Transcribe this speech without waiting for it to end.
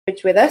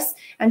with us,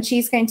 and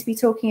she's going to be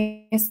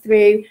talking us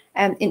through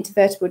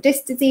intervertebral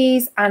disc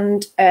disease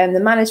and the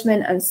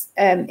management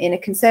and in a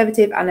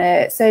conservative and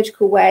a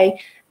surgical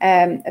way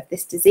of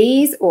this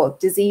disease, or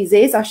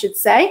diseases, I should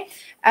say.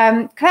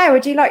 Claire,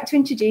 would you like to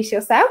introduce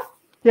yourself?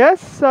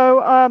 Yes,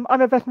 so I'm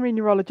a veterinary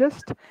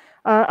neurologist,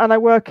 and I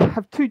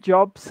have two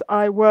jobs.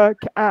 I work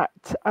at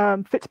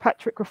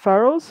Fitzpatrick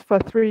Referrals for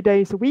 3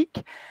 days a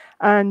week,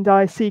 and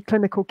I see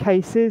clinical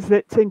cases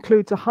that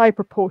includes a high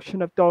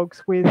proportion of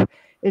dogs with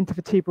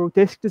intervertebral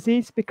disc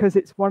disease, because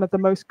it's one of the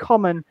most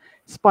common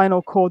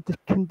spinal cord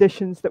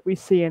conditions that we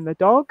see in the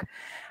dog.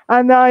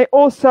 And I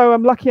also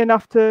am lucky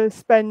enough to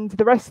spend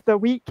the rest of the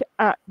week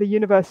at the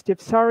University of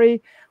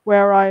Surrey,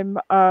 where I'm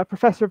a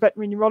professor of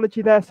veterinary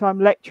neurology there, so I'm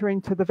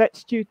lecturing to the vet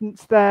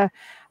students there,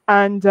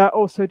 and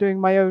also doing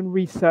my own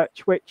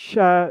research, which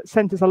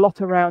centers a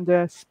lot around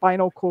a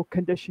spinal cord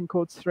condition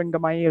called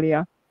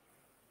syringomyelia.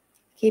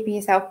 Keeping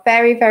yourself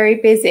very, very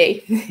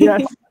busy.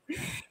 Yes.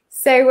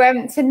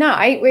 So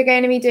tonight we're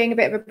going to be doing a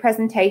bit of a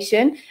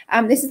presentation.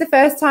 This is the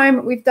first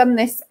time we've done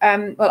this,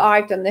 well,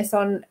 I've done this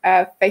on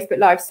Facebook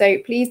Live, so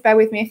please bear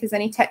with me if there's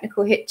any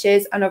technical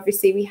hitches, and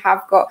obviously we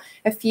have got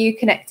a few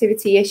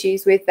connectivity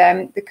issues with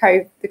the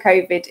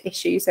COVID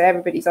issue, so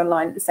everybody's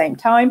online at the same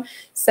time,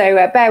 so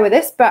bear with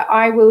us, but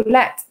I will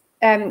let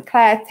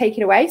Claire take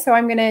it away. So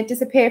I'm going to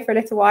disappear for a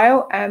little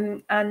while,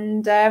 and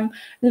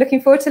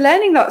looking forward to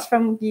learning lots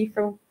from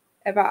you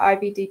about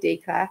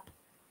IVDD, Claire.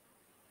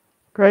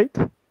 Great.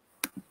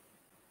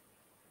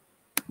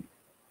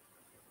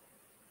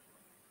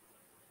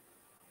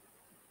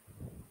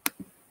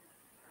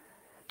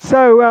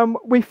 So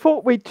we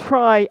thought we'd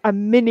try a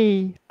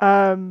mini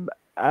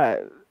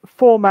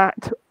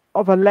format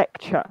of a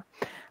lecture.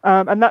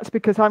 And that's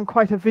because I'm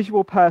quite a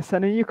visual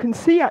person. And you can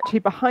see actually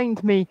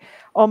behind me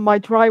on my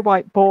dry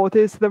whiteboard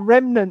is the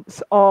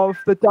remnants of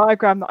the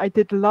diagram that I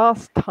did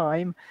last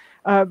time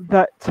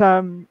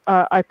that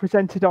I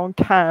presented on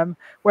cam,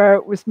 where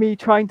it was me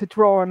trying to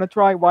draw on a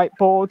dry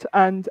whiteboard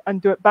and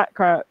do it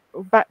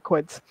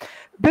backwards.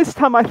 This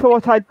time I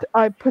thought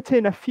I'd put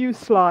in a few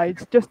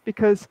slides, just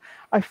because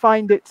I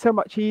find it so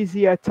much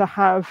easier to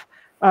have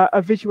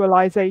a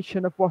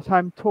visualization of what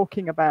I'm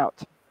talking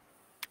about.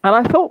 And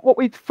I thought what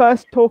we'd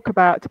first talk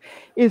about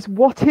is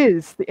what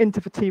is the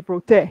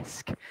intervertebral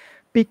disc,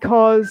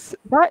 because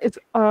that is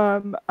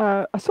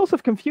a source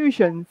of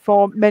confusion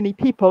for many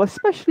people,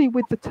 especially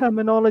with the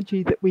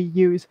terminology that we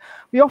use.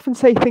 We often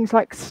say things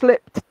like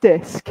slipped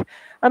disc,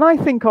 and I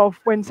think of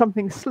when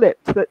something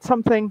slipped, that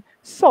something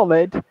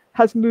solid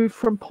has moved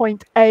from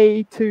point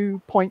A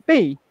to point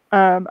B,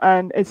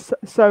 and is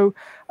so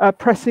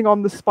pressing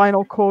on the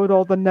spinal cord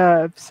or the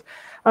nerves.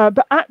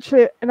 But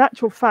actually, in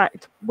actual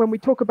fact, when we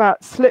talk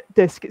about slip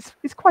disc,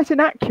 it's quite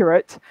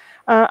inaccurate,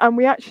 and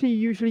we actually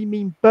usually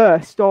mean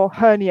burst or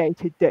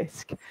herniated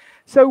disc.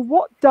 So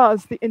what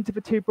does the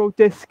intervertebral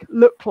disc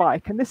look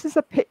like? And this is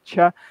a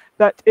picture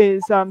that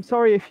is,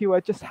 sorry if you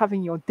are just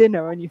having your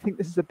dinner and you think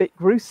this is a bit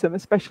gruesome,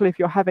 especially if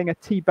you're having a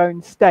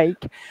T-bone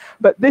steak.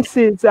 But this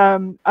is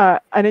an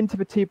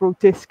intervertebral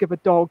disc of a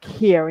dog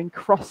here in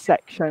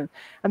cross-section.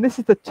 And this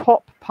is the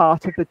top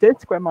part of the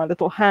disc where my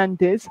little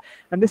hand is.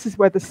 And this is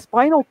where the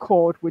spinal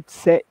cord would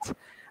sit.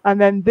 And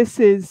then this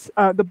is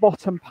the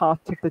bottom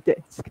part of the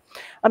disc.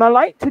 And I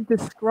like to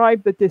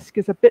describe the disc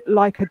as a bit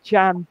like a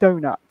jam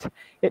donut.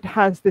 It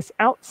has this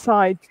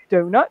outside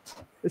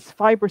donut, this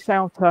fibrous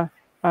outer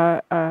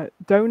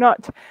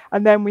donut,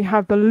 and then we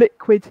have the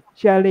liquid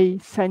jelly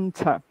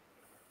center.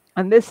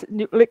 And this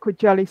liquid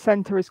jelly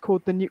center is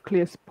called the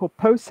nucleus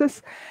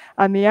pulposus,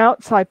 and the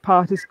outside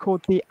part is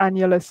called the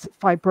annulus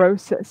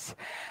fibrosus.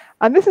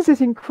 And this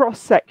is in cross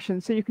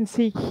section. So you can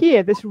see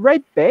here, this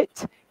red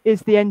bit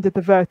is the end of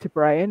the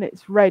vertebrae, and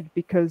it's red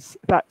because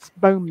that's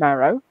bone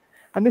marrow.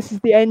 And this is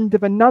the end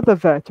of another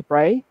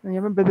vertebrae. And you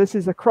remember, this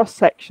is a cross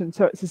section,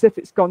 so it's as if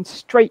it's gone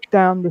straight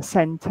down the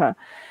center.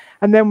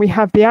 And then we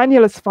have the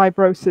annulus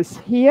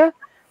fibrosus here,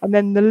 and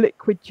then the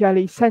liquid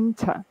jelly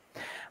center.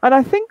 And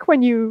I think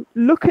when you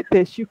look at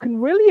this, you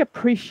can really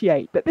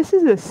appreciate that this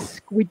is a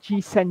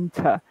squidgy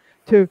center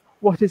to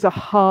what is a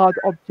hard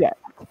object.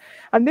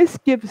 And this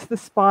gives the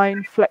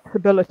spine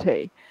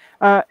flexibility.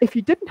 If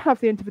you didn't have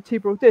the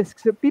intervertebral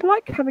discs, it would be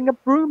like having a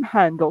broom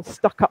handle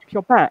stuck up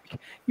your back.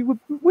 You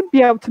wouldn't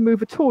be able to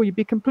move at all. You'd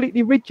be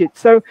completely rigid.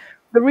 So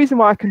the reason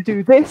why I can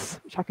do this,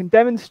 which I can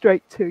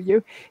demonstrate to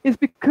you, is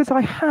because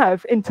I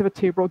have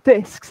intervertebral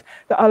discs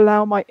that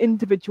allow my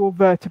individual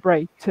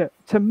vertebrae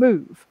to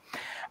move.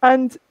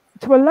 And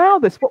to allow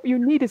this, what you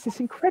need is this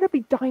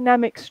incredibly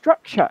dynamic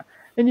structure.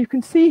 And you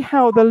can see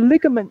how the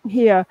ligament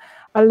here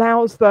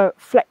allows the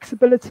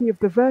flexibility of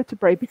the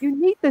vertebrae, but you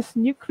need this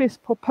nucleus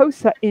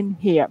pulposa in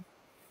here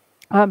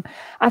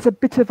as a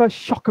bit of a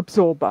shock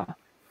absorber,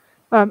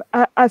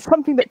 as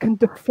something that can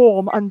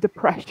deform under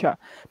pressure,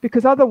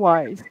 because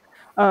otherwise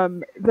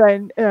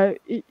then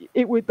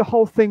the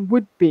whole thing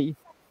would be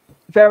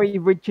very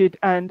rigid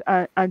and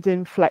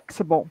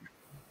inflexible.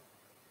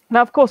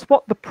 Now, of course,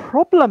 what the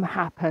problem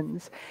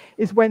happens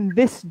is when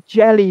this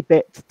jelly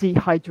bit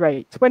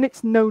dehydrates, when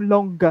it's no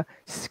longer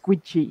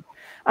squidgy.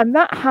 And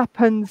that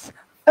happens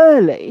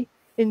early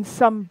in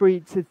some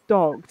breeds of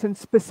dogs, and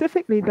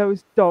specifically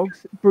those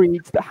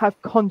breeds that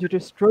have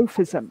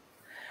chondrodystrophism.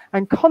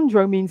 And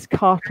chondro means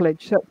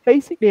cartilage, so it's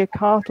basically a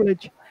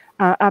cartilage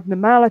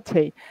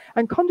abnormality.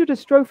 And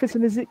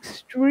chondrodystrophism is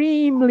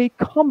extremely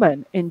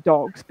common in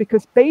dogs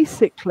because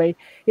basically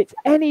it's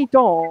any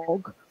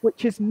dog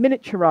which is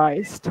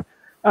miniaturized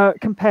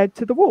compared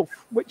to the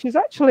wolf, which is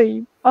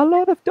actually a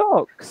lot of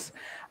dogs.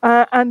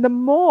 And the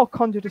more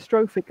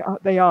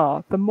chondrodystrophic they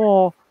are, the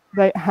more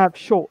they have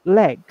short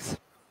legs,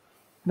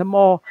 the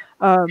more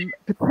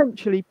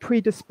potentially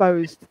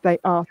predisposed they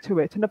are to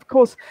it. And of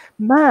course,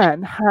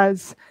 man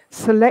has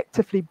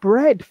selectively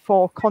bred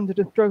for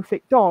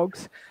chondrodystrophic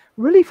dogs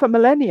really for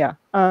millennia.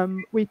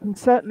 We can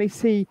certainly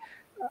see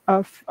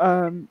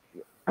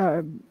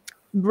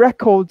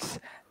records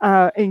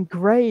in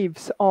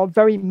graves of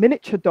very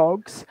miniature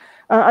dogs.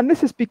 And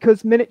this is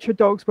because miniature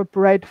dogs were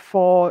bred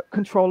for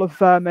control of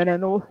vermin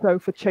and also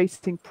for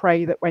chasing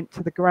prey that went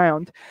to the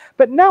ground.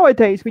 But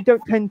nowadays, we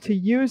don't tend to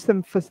use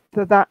them for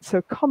that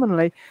so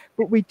commonly,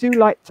 but we do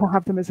like to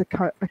have them as a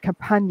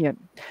companion.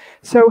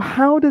 So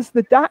how does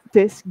the DAT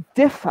disc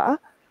differ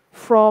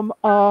from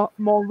our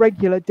more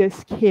regular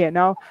disc here?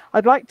 Now,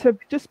 I'd like to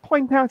just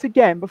point out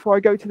again before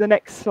I go to the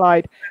next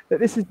slide that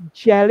this is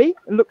jelly.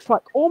 It looks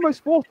like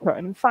almost water,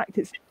 and in fact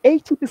it's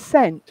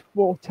 80%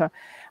 water.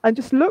 And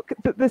just look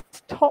that this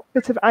top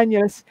bit of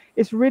annulus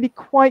is really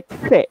quite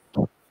thick.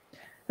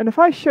 And if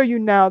I show you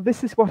now,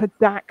 this is what a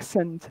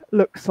dachshund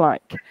looks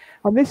like.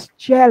 And this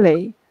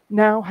jelly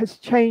now has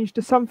changed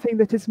to something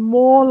that is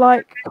more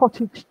like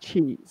cottage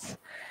cheese.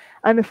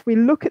 And if we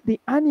look at the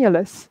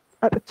annulus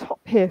at the top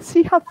here,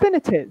 see how thin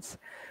it is?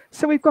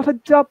 So we've got a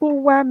double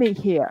whammy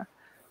here.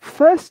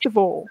 First of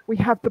all, we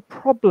have the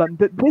problem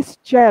that this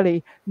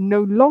jelly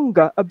no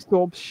longer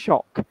absorbs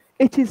shock.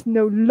 It is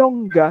no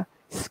longer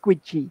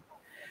squidgy.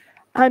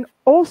 And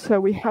also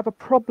we have a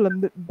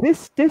problem that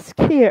this disc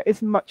here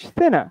is much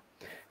thinner.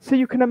 So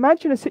you can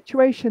imagine a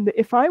situation that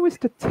if I was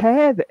to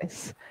tear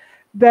this,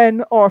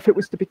 then, or if it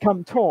was to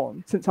become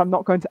torn, since I'm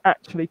not going to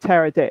actually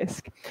tear a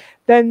disc,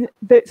 then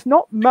there's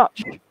not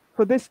much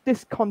for this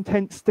disc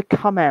contents to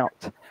come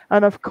out.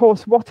 And of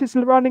course, what is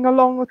running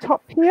along the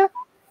top here?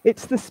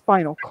 It's the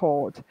spinal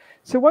cord.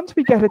 So once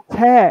we get a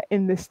tear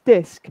in this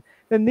disc,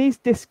 then these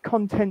disc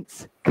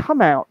contents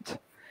come out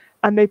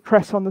and they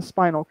press on the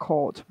spinal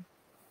cord.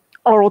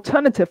 Or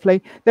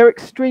alternatively, they're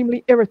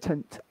extremely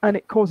irritant and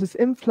it causes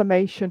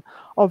inflammation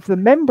of the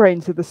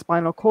membranes of the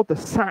spinal cord, the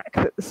sac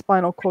that the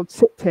spinal cord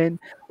sits in,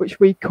 which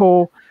we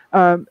call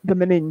the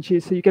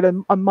meninges. So you get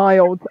a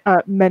mild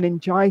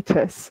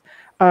meningitis,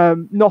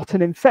 not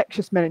an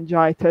infectious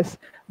meningitis,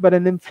 but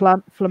an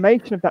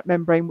inflammation of that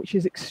membrane, which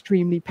is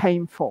extremely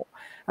painful.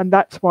 And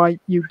that's why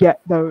you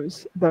get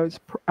those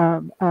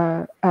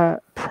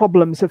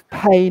problems of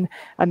pain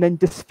and then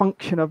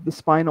dysfunction of the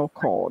spinal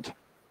cord.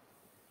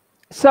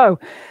 So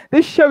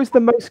this shows the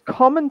most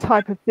common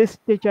type of disc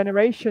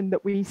degeneration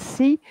that we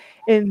see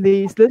in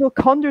these little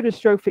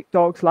chondrodystrophic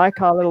dogs like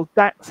our little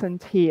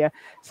dachshund here.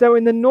 So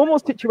in the normal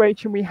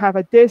situation, we have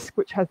a disc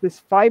which has this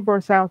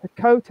fibrous outer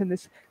coat and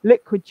this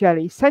liquid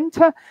jelly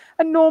center.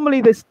 And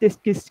normally this disc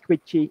is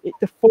squidgy. It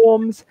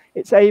deforms.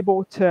 It's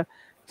able to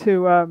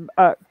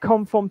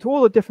conform to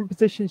all the different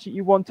positions that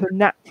you want to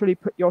naturally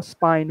put your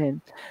spine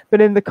in. But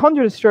in the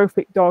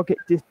chondrodystrophic dog, it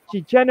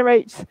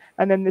degenerates.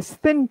 And then this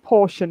thin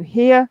portion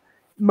here,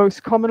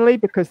 most commonly,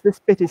 because this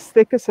bit is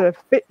thicker, so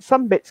if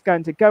some bit's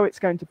going to go, it's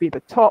going to be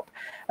the top,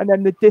 and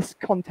then the disc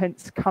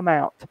contents come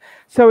out.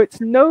 So it's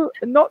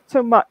not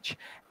so much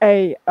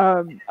a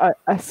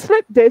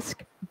slip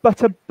disc,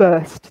 but a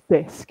burst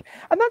disc.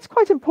 And that's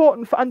quite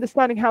important for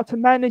understanding how to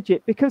manage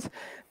it, because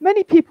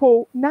many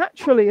people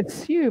naturally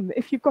assume that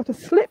if you've got a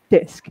slip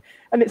disc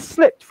and it's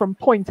slipped from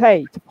point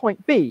A to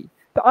point B,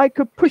 that I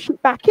could push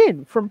it back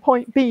in from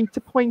point B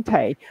to point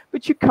A,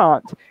 but you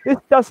can't. This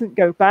doesn't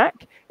go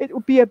back. It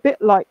will be a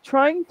bit like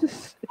trying to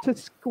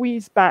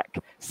squeeze back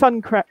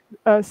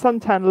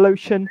suntan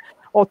lotion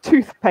or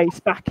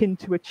toothpaste back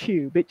into a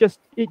tube. It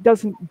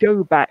doesn't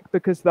go back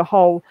because the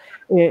hole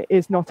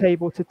is not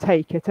able to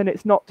take it, and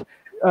it's not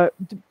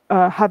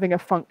having a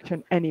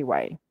function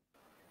anyway.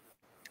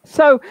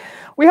 So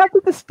we have to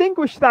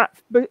distinguish that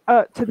to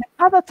the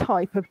other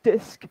type of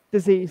disc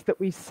disease that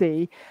we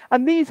see.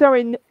 And these are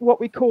in what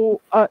we call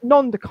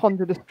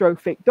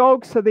non-chondrodystrophic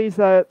dogs. So these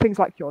are things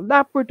like your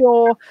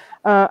Labrador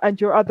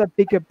and your other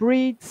bigger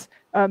breeds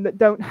that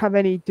don't have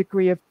any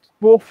degree of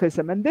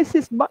dwarfism. And this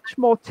is much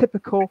more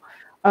typical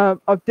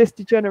of disc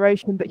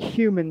degeneration that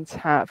humans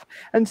have.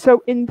 And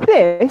so in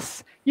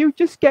this, you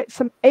just get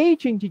some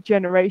aging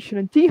degeneration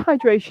and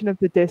dehydration of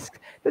the disc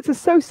that's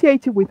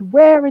associated with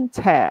wear and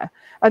tear.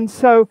 And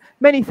so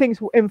many things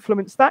will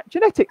influence that.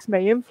 Genetics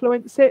may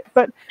influence it,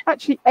 but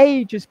actually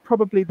age is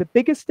probably the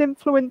biggest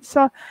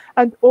influencer,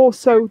 and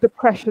also the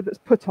pressure that's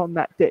put on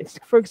that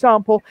disc. For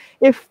example,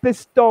 if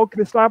this dog,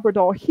 this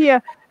Labrador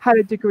here, had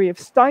a degree of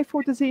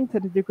stifle disease,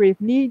 had a degree of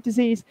knee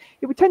disease,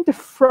 it would tend to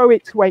throw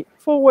its weight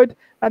forward,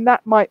 and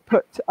that might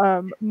put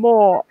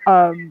more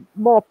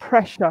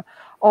pressure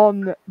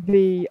on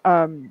the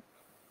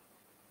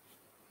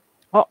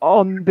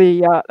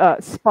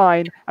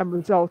spine and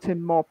result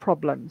in more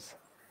problems.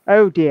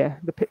 Oh dear,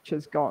 the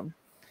picture's gone.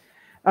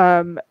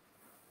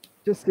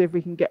 Just see if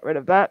we can get rid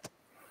of that.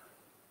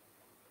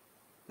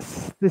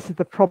 This is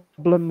the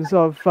problems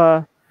of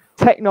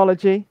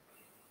technology.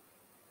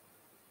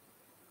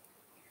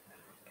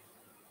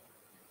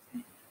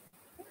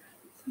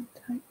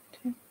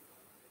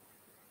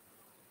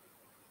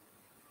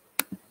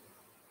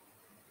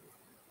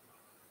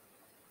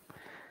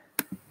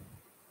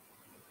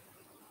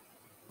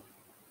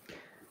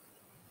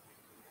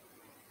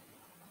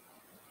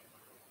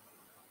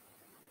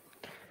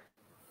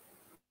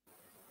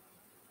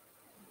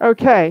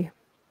 Okay.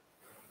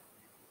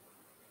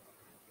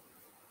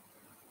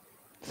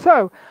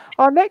 So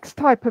our next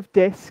type of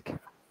disc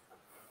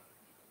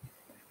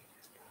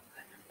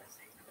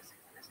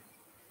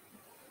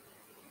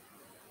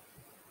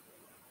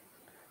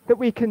that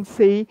we can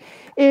see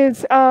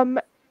is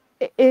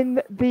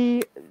in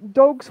the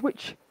dogs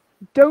which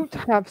don't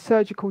have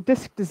surgical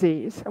disc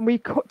disease, and we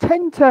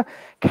tend to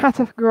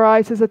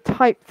categorize as a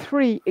type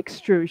 3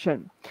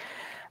 extrusion.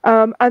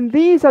 And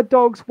these are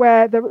dogs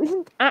where there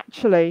isn't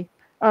actually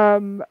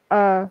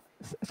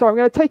sorry, I'm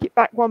going to take it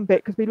back one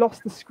bit because we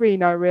lost the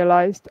screen, I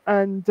realized,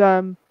 and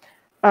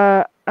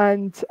I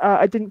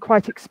didn't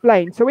quite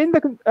explain. So in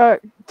the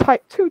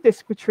type 2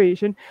 disc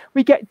protrusion,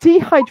 we get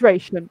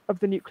dehydration of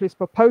the nucleus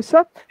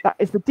pulposa. That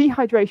is the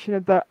dehydration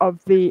of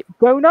the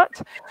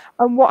donut.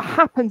 And what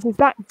happens is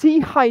that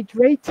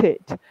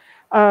dehydrated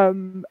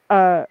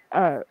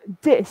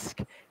disc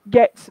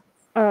gets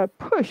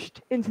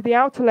pushed into the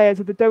outer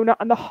layers of the donut,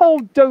 and the whole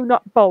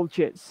donut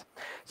bulges.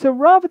 So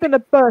rather than a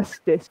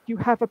burst disc, you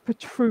have a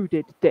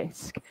protruded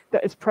disc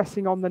that is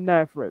pressing on the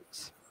nerve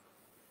roots.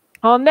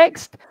 Our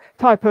next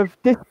type of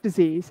disc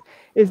disease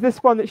is this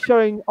one that's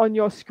showing on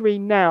your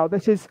screen now.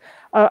 This is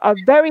a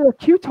very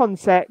acute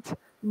onset,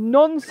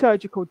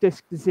 non-surgical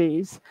disc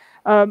disease,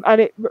 and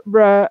it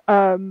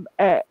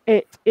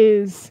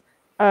is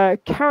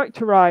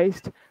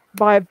characterized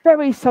by a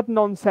very sudden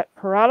onset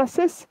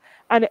paralysis,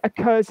 and it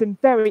occurs in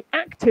very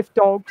active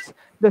dogs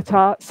that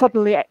are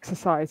suddenly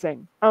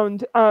exercising.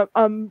 And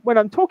when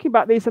I'm talking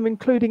about these, I'm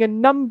including a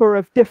number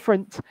of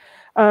different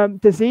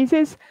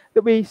diseases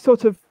that we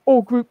sort of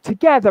all group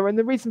together. And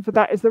the reason for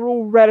that is they're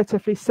all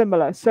relatively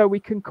similar. So we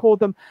can call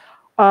them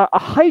a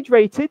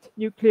hydrated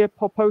nuclear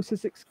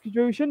pulposus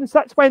extrusion. So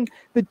that's when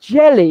the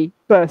jelly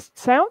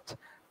bursts out,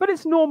 but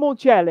it's normal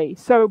jelly.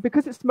 So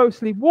because it's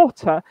mostly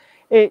water,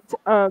 it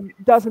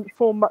doesn't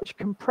form much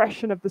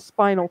compression of the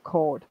spinal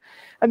cord.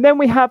 And then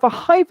we have a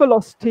high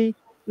velocity,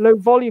 low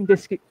volume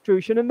disc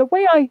extrusion. And the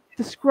way I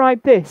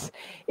describe this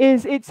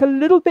is it's a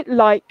little bit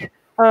like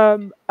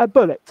a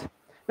bullet.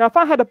 Now, if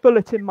I had a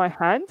bullet in my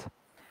hand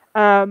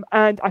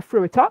and I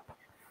threw it up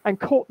and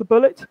caught the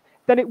bullet,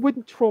 then it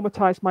wouldn't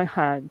traumatize my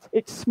hand.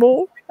 It's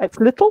small, it's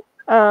little,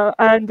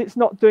 and it's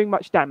not doing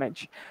much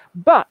damage.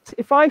 But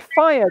if I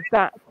fired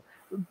that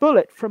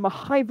bullet from a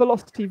high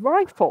velocity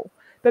rifle,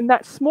 then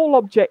that small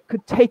object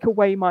could take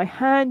away my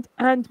hand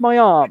and my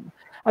arm.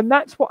 And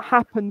that's what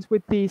happens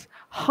with these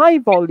high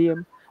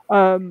volume,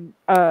 low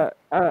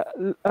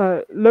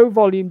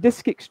volume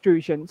disc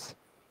extrusions,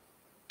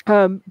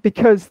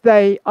 because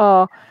they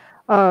are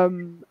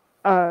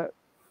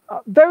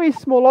very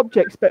small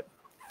objects, but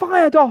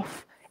fired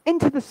off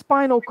into the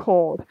spinal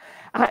cord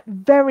at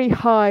very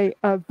high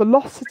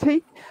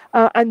velocity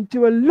and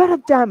do a lot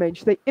of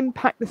damage. They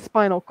impact the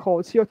spinal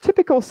cord. So your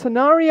typical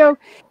scenario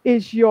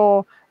is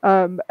your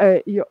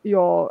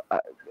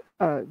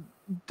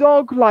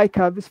dog, like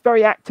this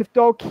very active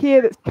dog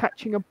here that's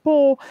catching a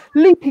ball,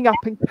 leaping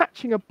up and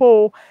catching a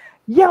ball,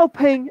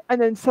 yelping, and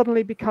then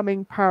suddenly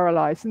becoming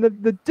paralyzed. And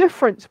the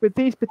difference with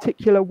these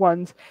particular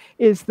ones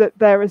is that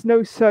there is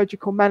no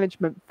surgical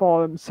management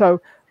for them.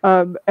 So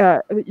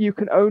you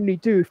can only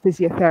do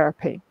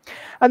physiotherapy.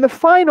 And the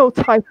final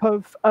type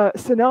of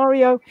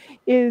scenario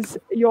is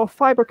your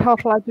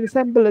fibrocartilaginous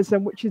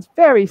embolism, which is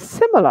very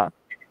similar,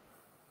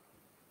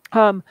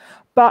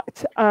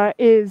 but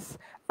is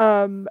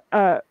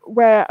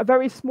where a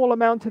very small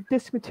amount of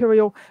disc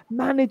material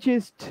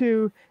manages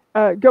to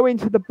go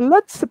into the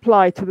blood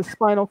supply to the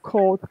spinal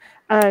cord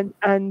and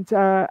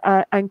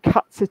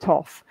cuts it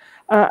off.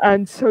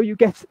 and so you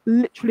get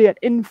literally an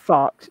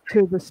infarct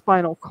to the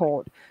spinal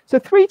cord. So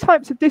 3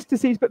 types of disc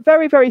disease, but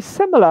very, very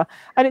similar.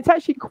 And it's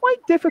actually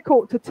quite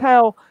difficult to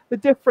tell the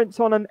difference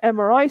on an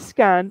MRI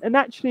scan. And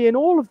actually in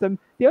all of them,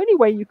 the only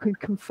way you can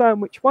confirm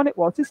which one it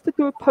was is to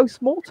do a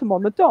post-mortem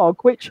on the dog,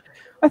 which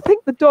I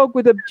think the dog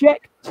would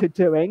object to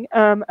doing,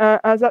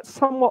 as that's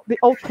somewhat the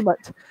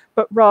ultimate,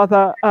 but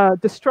rather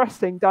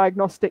distressing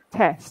diagnostic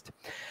test.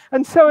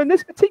 And so in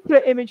this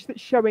particular image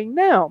that's showing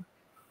now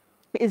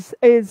is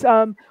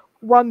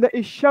one that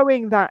is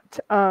showing that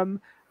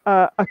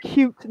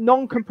acute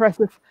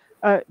non-compressive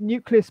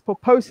nucleus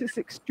pulposus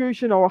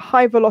extrusion, or a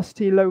high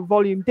velocity low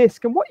volume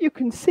disc. And what you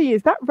can see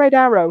is that red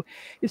arrow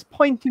is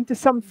pointing to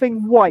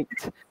something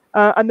white,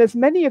 and there's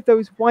many of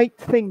those white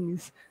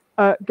things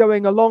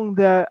going along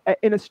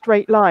in a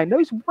straight line.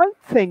 Those white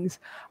things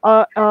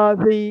are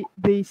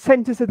the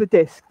centers of the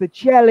disc, the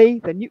jelly,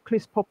 the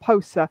nucleus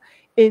pulposa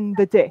in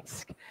the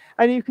disc.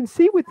 And you can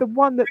see with the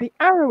one that the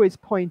arrow is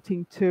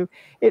pointing to,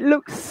 it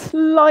looks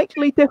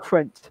slightly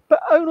different,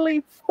 but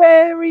only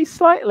very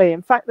slightly.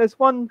 In fact, there's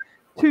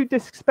 2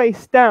 disc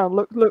space down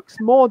looks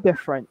more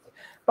different.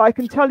 But I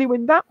can tell you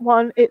in that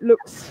one, it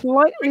looks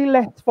slightly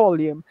less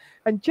volume.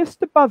 And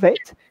just above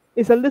it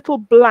is a little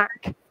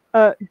black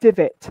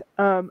divot.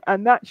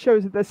 And that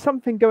shows that there's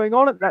something going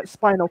on at that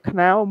spinal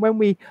canal. And when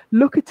we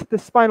look at the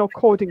spinal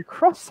cord in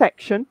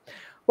cross-section,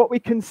 what we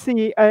can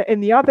see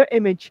in the other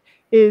image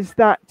is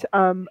that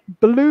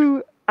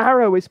blue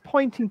arrow is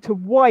pointing to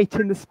white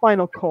in the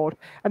spinal cord,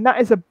 and that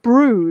is a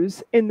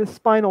bruise in the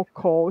spinal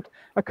cord,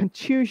 a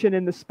contusion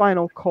in the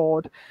spinal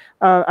cord,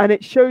 and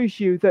it shows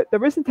you that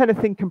there isn't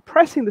anything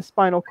compressing the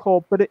spinal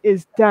cord, but it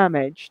is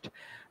damaged,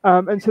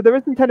 and so there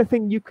isn't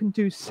anything you can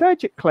do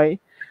surgically.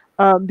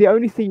 The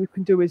only thing you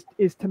can do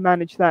is to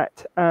manage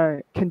that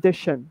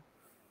condition.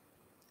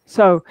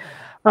 So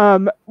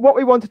what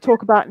we want to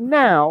talk about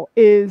now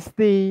is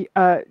the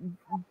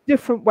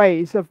different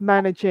ways of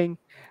managing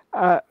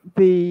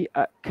the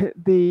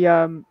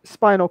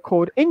spinal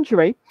cord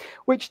injury,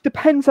 which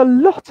depends a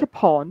lot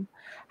upon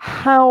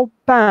how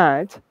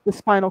bad the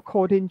spinal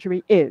cord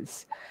injury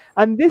is.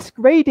 And this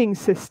grading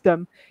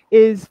system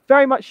is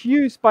very much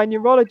used by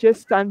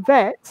neurologists and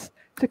vets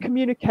to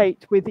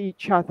communicate with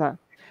each other.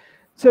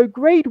 So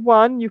grade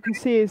 1, you can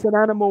see, is an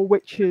animal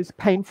which is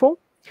painful.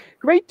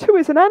 Grade 2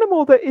 is an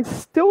animal that is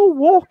still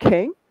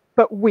walking,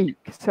 but weak,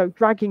 so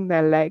dragging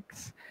their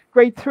legs.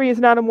 Grade 3 is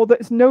an animal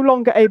that is no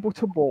longer able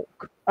to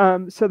walk.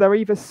 So they're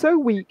either so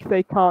weak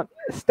they can't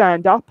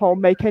stand up or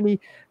make any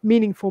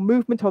meaningful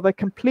movement, or they're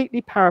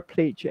completely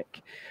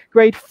paraplegic.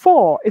 Grade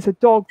 4 is a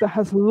dog that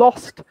has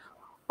lost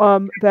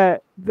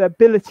the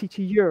ability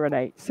to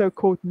urinate,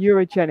 so-called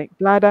neurogenic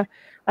bladder.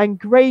 And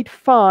grade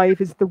 5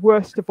 is the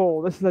worst of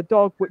all. This is a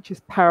dog which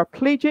is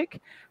paraplegic,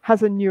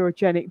 has a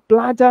neurogenic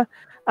bladder,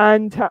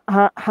 and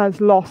has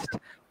lost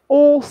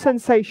all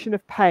sensation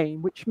of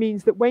pain, which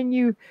means that when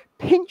you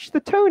pinch the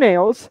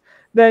toenails,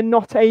 they're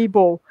not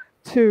able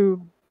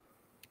to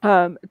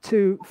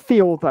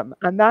feel them.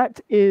 And that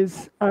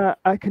is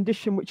a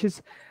condition which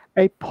is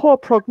a poor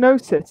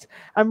prognosis.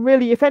 And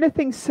really, if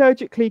anything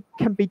surgically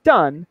can be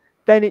done,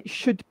 then it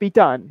should be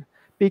done,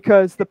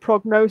 because the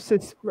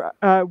prognosis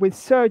with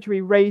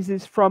surgery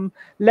raises from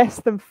less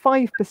than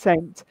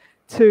 5%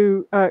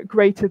 to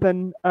greater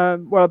than,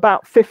 well,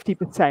 about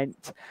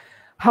 50%.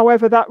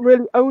 However, that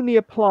really only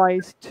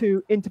applies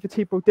to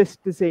intervertebral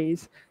disc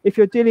disease. If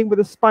you're dealing with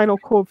a spinal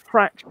cord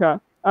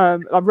fracture,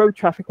 a road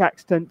traffic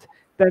accident,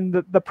 then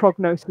the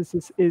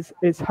prognosis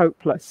is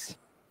hopeless.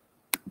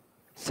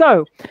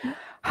 So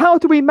how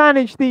do we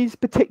manage these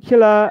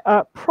particular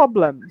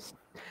problems?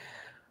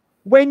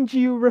 When do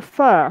you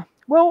refer?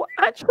 Well,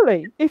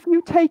 actually, if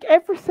you take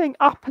everything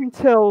up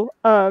until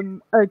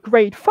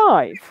grade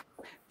 5,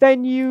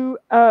 then you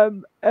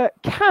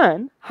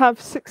can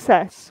have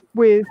success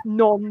with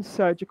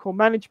non-surgical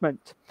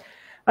management.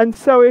 And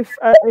so if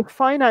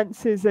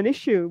finance is an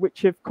issue,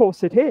 which of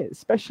course it is,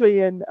 especially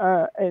in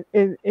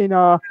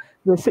the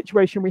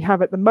situation we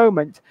have at the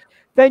moment,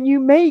 then you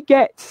may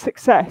get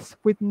success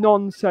with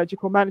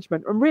non-surgical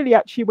management. And really,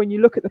 actually, when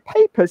you look at the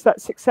papers, that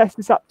success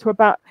is up to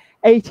about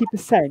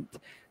 80%.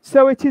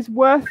 So it is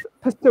worth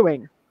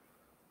pursuing.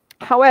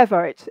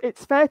 However,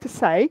 it's fair to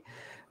say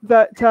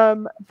that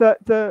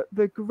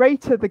the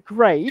greater the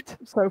grade,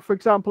 so for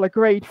example, a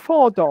grade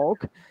 4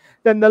 dog,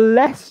 then the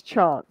less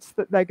chance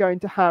that they're going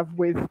to have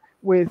with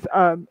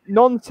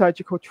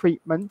non-surgical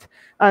treatment,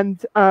 and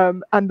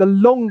the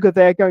longer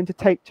they're going to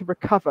take to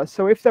recover.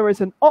 So if there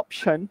is an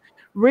option,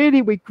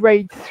 really with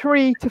grade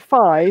 3 to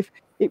 5,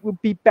 it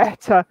would be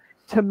better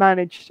to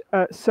manage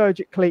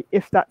surgically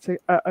if that's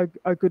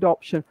a good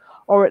option,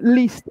 or at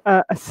least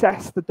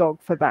assess the dog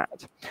for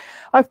that.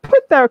 I've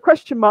put there a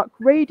question mark,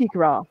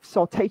 radiographs,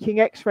 or taking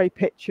X-ray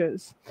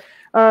pictures,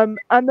 and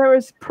there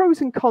is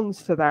pros and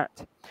cons to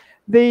that.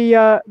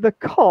 The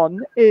con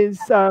is,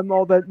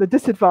 or the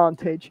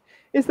disadvantage,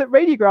 is that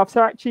radiographs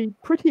are actually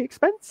pretty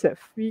expensive.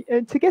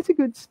 To get a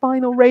good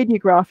spinal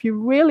radiograph, you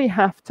really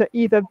have to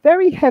either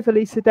very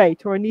heavily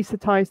sedate or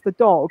anesthetize the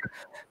dog,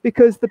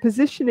 because the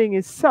positioning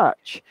is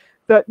such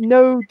that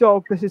no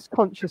dog that is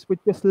conscious would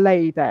just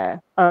lay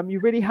there. You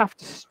really have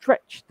to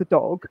stretch the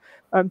dog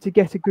to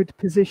get a good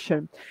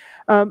position.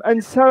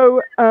 And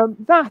so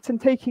that, and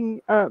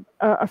taking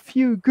a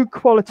few good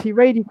quality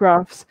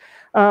radiographs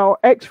or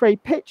X-ray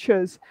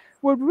pictures,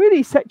 would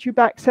really set you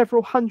back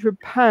several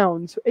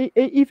 £100,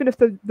 even if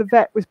the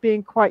vet was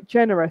being quite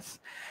generous.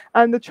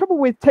 And the trouble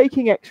with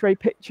taking X-ray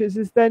pictures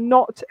is they're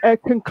not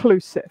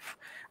conclusive.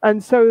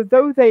 And so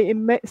though they,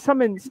 in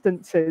some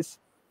instances,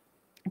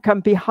 can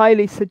be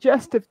highly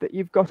suggestive that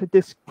you've got a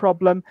disc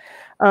problem,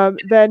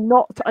 they're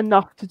not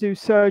enough to do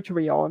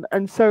surgery on.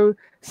 And so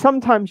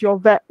sometimes your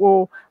vet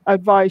will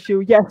advise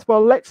you, yes,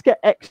 well, let's get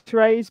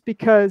X-rays,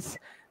 because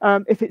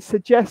if it's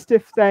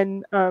suggestive,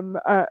 then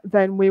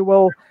we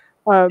will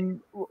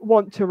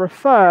want to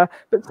refer.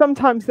 But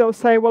sometimes they'll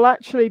say, well,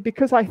 actually,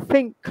 because I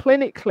think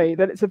clinically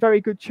that it's a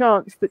very good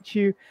chance that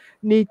you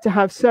need to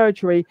have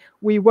surgery,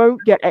 we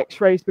won't get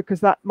X-rays because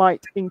that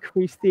might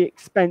increase the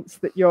expense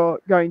that you're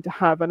going to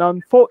have. And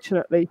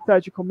unfortunately,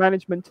 surgical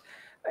management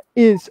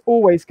is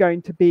always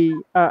going to be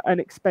an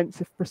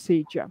expensive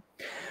procedure.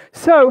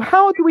 So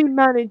how do we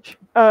manage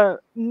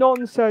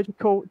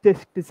non-surgical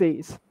disc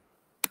disease?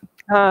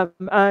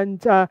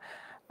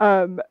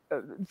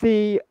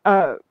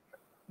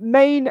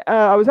 Main,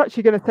 I was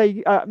actually going to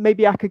say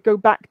maybe I could go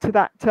back to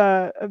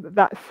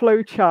that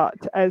flow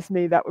chart,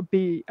 Esme. That would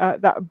be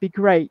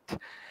great.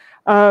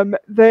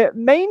 The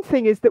main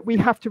thing is that we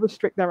have to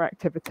restrict their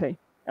activity,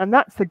 and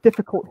that's the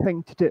difficult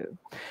thing to do.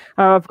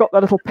 I've got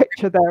that little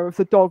picture there of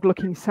the dog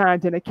looking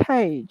sad in a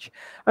cage,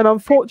 and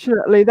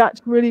unfortunately,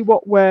 that's really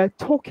what we're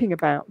talking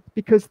about,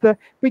 because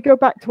we go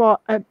back to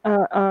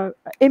our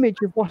image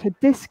of what a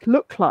disc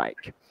looked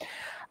like.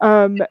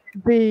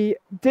 The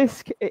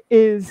disc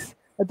is.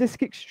 A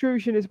disc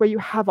extrusion is where you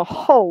have a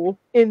hole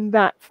in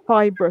that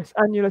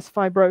annulus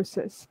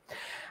fibrosus.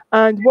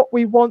 And what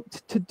we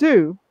want to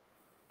do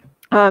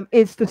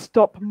is to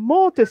stop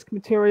more disc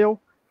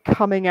material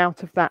coming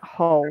out of that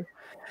hole.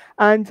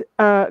 And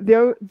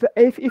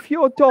if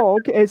your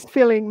dog is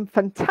feeling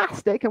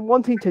fantastic and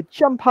wanting to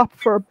jump up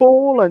for a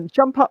ball and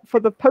jump up for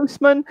the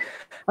postman,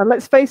 and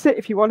let's face it,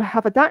 if you want to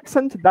have a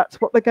dachshund, that's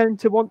what they're going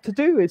to want to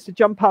do, is to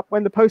jump up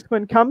when the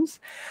postman comes,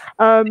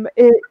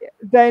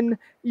 then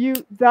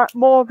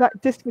more of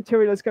that disc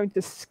material is going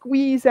to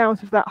squeeze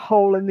out of that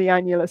hole in the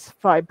annulus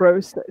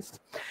fibrosus.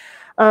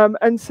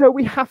 And so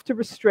we have to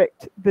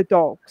restrict the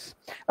dogs.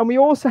 And we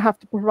also have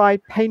to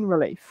provide pain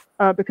relief,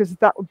 because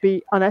that would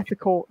be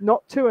unethical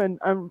not to,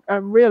 and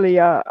really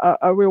a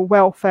real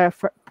welfare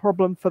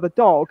problem for the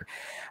dog.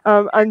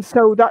 And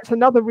so that's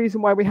another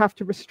reason why we have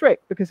to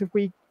restrict, because if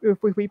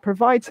we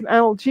provide some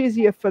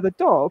analgesia for the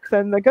dog,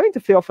 then they're going to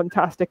feel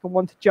fantastic and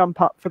want to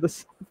jump up for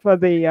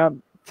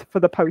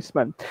the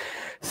postman.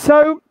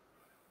 So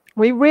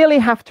we really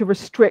have to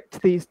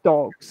restrict these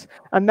dogs,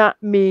 and that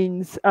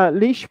means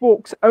leash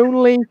walks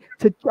only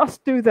to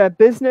just do their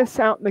business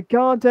out in the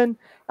garden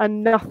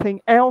and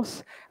nothing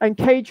else, and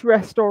cage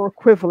rest or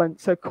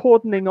equivalent, so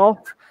cordoning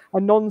off a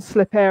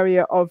non-slip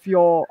area of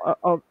your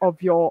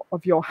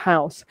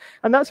house.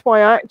 And that's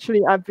why I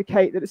actually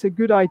advocate that it's a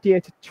good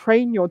idea to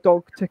train your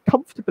dog to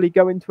comfortably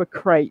go into a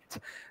crate,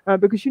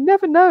 because you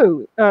never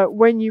know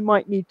when you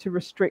might need to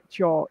restrict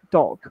your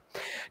dog.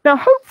 Now,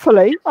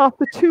 hopefully,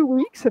 after 2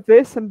 weeks of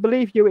this, and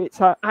believe you,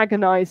 it's an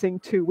agonizing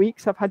 2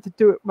 weeks. I've had to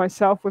do it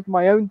myself with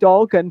my own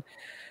dog, and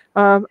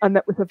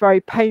that was a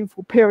very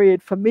painful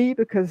period for me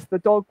because the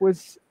dog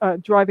was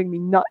driving me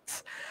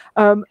nuts.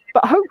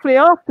 But hopefully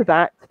after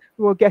that,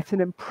 we'll get an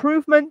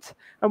improvement,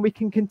 and we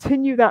can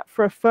continue that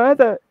for a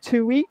further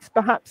 2 weeks,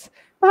 perhaps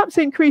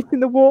increasing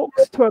the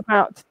walks to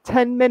about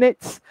 10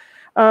 minutes,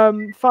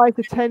 5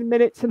 to 10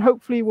 minutes, and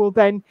hopefully we'll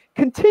then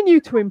continue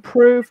to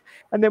improve,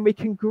 and then we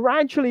can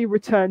gradually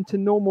return to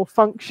normal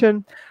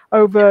function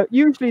over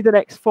usually the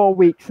next 4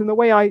 weeks. And the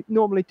way I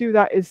normally do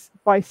that is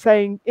by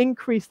saying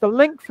increase the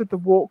length of the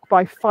walk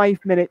by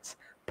 5 minutes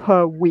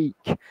per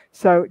week.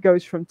 So it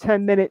goes from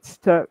 10 minutes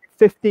to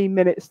 15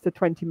 minutes to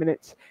 20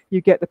 minutes.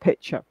 You get the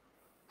picture.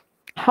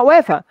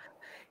 However,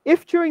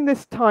 if during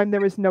this time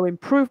there is no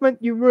improvement,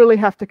 you really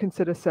have to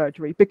consider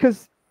surgery,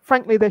 because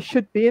frankly there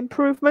should be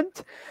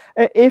improvement.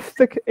 If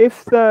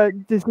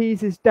the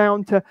disease is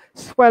down to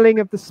swelling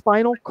of the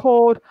spinal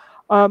cord,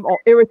 or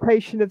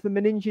irritation of the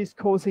meninges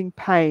causing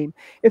pain.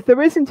 If there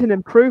isn't an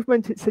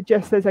improvement, it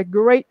suggests there's a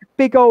great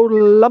big old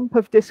lump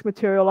of disc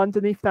material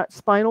underneath that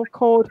spinal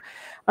cord,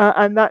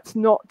 and that's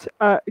not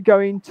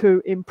going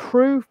to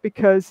improve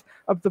because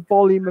of the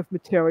volume of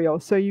material.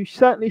 So you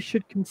certainly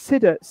should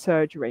consider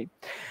surgery.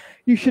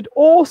 You should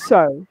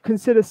also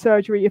consider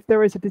surgery if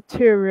there is a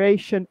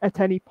deterioration at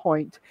any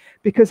point,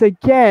 because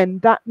again,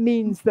 that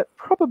means that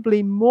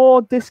probably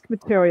more disc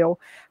material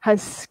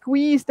has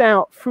squeezed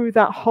out through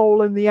that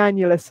hole in the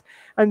annulus,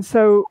 And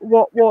so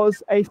what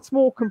was a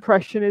small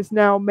compression is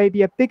now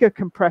maybe a bigger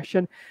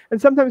compression.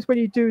 And sometimes when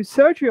you do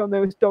surgery on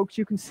those dogs,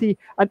 you can see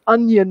an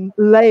onion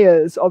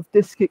layers of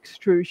disc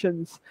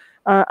extrusions.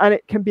 And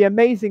it can be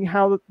amazing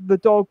how the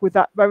dog with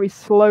that very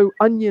slow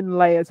onion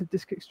layers of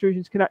disc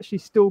extrusions can actually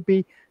still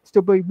be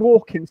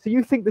walking. So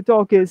you think the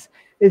dog is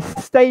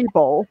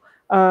stable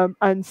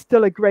and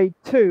still a grade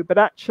 2, but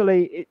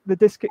actually the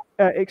disc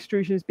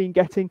extrusion has been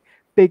getting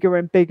bigger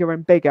and bigger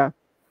and bigger.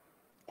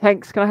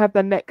 Thanks. Can I have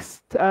the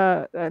next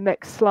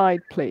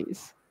slide,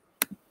 please?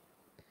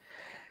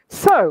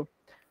 So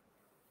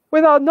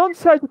with our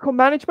non-surgical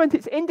management,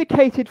 it's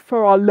indicated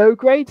for our low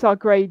grades, our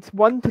grades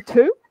 1 to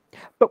 2.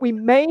 But we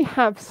may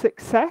have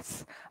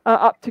success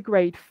up to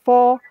grade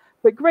 4.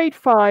 But grade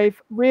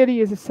 5 really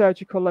is a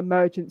surgical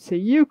emergency.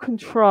 You can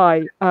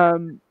try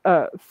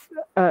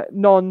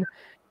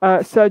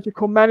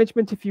non-surgical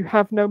management if you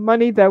have no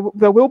money. There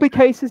will be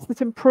cases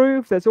that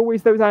improve. There's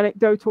always those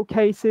anecdotal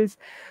cases.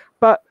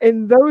 But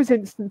in those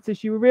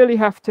instances, you really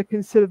have to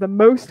consider the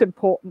most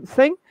important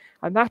thing,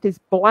 and that is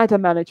bladder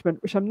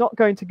management, which I'm not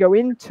going to go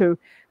into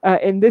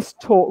in this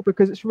talk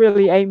because it's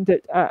really aimed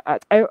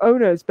at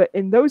owners. But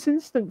in those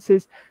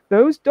instances,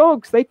 those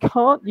dogs, they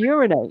can't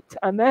urinate,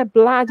 and their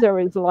bladder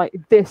is like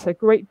this, a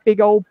great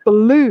big old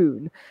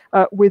balloon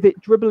with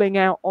it dribbling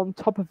out on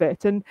top of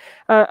it. And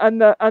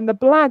the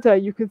bladder,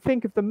 you can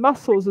think of the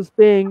muscles as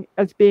being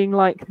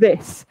like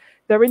this.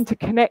 They're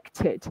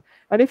interconnected.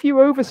 And if you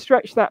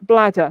overstretch that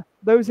bladder,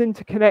 those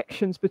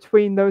interconnections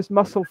between those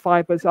muscle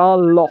fibers are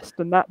lost,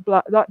 and that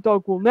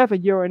dog will never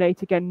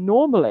urinate again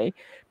normally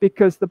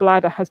because the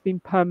bladder has been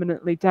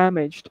permanently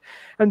damaged.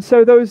 And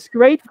so those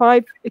grade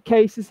 5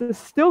 cases are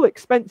still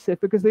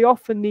expensive because they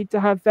often need to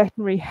have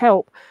veterinary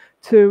help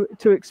to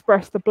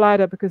express the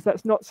bladder, because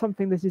that's not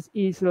something that is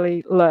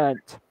easily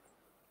learnt.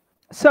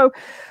 So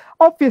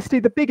obviously,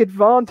 the big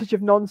advantage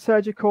of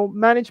non-surgical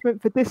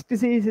management for disc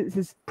disease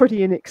is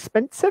pretty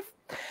inexpensive.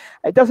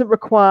 It doesn't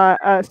require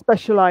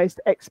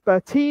specialized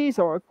expertise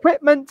or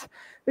equipment.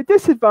 The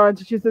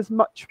disadvantage is there's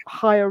much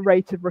higher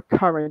rate of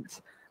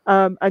recurrence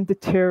and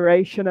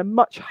deterioration, and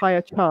much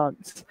higher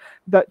chance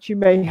that you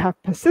may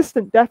have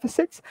persistent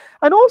deficits.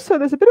 And also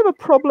there's a bit of a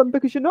problem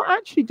because you're not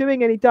actually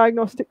doing any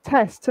diagnostic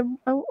tests. And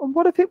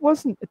what if it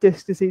wasn't a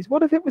disc disease?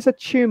 What if it was a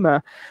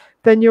tumor?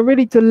 Then you're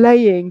really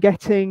delaying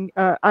getting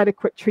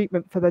adequate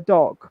treatment for the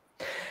dog.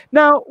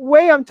 Now,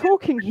 way I'm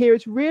talking here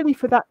is really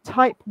for that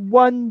type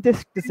 1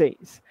 disc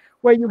disease,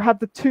 where you have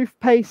the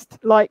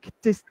toothpaste-like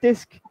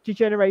disc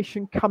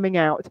degeneration coming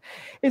out.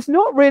 It's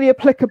not really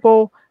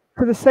applicable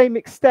to the same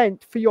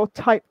extent for your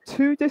type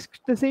 2 disc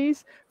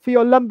disease, for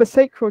your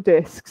lumbosacral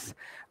discs.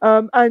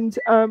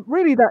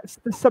 Really that's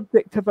the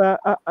subject of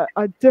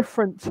a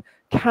different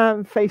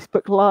CAN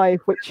Facebook Live,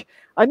 which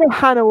I know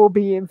Hannah will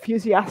be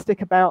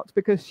enthusiastic about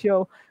because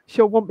she'll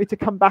want me to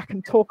come back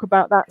and talk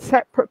about that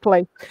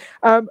separately.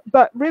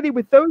 But really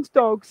with those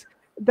dogs,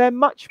 they're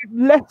much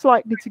less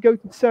likely to go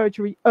to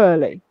surgery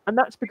early. And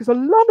that's because a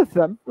lot of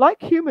them,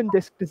 like human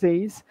disc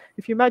disease,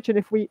 if you imagine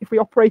if we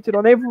operated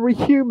on every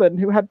human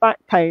who had back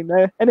pain,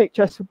 the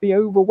NHS would be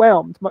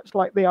overwhelmed, much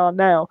like they are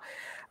now,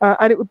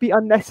 and it would be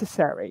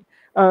unnecessary.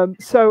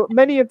 So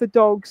many of the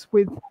dogs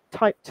with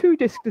type 2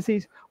 disc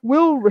disease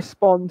will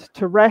respond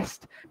to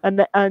rest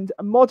and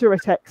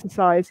moderate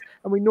exercise,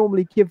 and we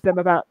normally give them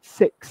about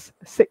six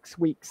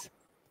weeks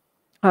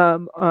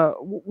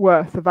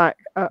worth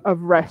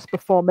of rest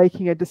before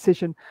making a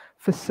decision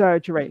for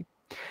surgery.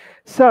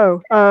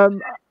 So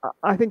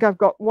I think I've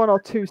got 1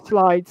 or 2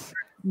 slides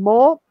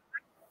more.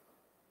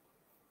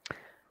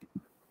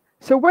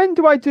 So when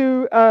do I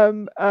do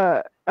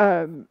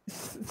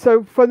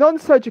so for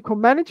non-surgical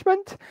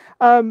management,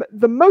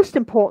 the most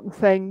important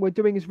thing we're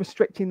doing is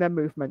restricting their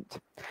movement,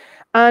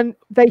 and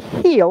they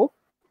heal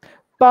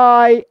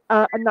by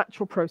a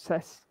natural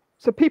process.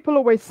 So people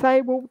always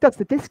say, well, does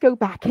the disc go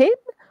back in?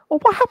 Or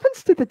what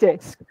happens to the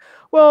disc?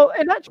 Well,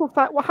 in actual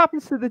fact, what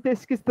happens to the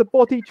disc is the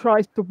body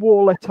tries to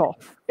wall it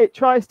off. It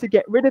tries to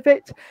get rid of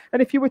it.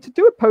 And if you were to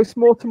do a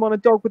post-mortem on a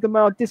dog with a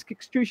mild disc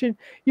extrusion,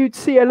 you'd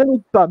see a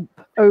little bump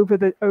over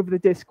the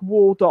disc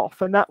walled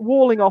off. And that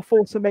walling off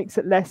also makes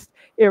it less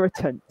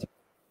irritant.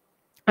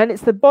 And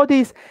it's the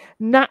body's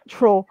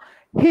natural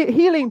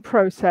healing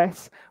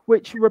process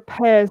which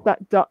repairs that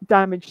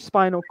damaged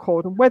spinal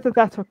cord. And whether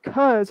that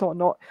occurs or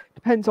not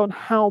depends on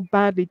how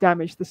badly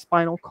damaged the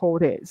spinal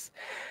cord is.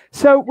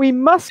 So we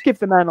must give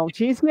them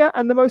analgesia,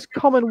 and the most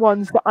common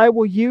ones that I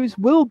will use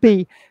will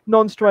be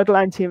non-steroidal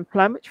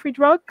anti-inflammatory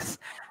drugs.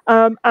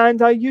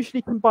 And I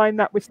usually combine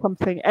that with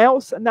something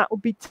else, and that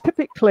would be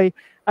typically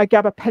a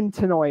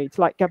gabapentinoid,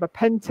 like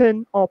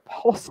gabapentin or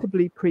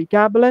possibly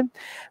pregabalin.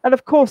 And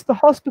of course, the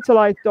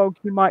hospitalized dog,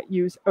 you might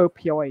use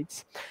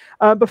opioids.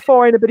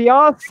 Before anybody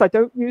asks, I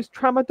don't use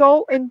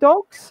tramadol in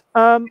dogs.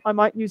 I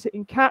might use it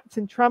in cats,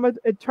 and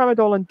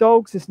tramadol in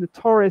dogs is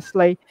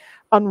notoriously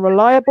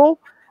unreliable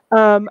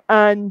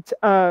and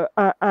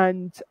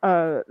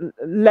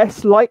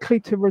less likely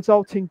to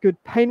result in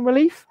good pain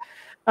relief.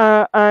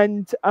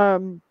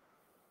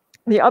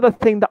 The other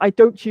thing that I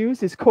don't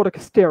use is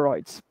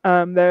corticosteroids.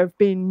 There have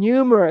been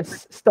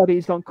numerous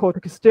studies on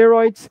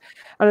corticosteroids,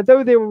 and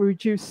although they will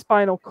reduce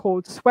spinal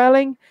cord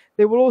swelling,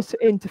 they will also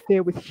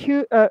interfere with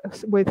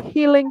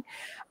healing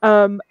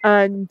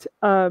and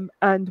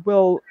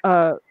will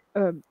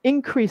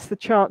increase the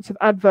chance of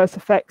adverse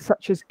effects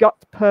such as gut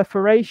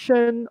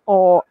perforation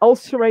or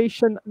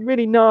ulceration,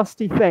 really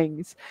nasty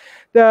things.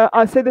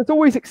 I say there's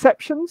always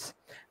exceptions,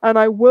 and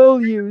I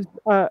will use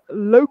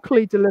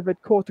locally delivered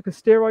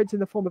corticosteroids in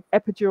the form of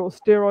epidural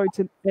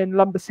steroids in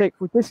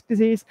lumbosacral disc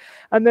disease,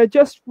 and they're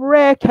just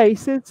rare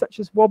cases such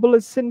as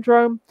Wobbler's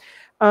syndrome,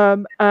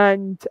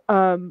 and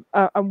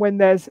when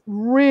there's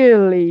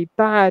really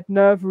bad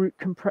nerve root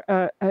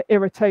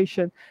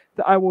irritation,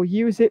 that I will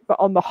use it.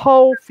 But on the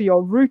whole, for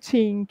your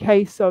routine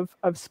case of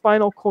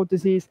spinal cord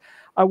disease,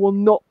 I will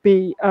not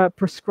be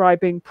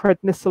prescribing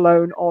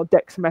prednisolone or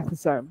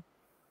dexamethasone.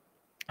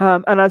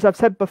 And as I've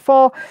said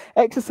before,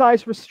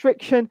 exercise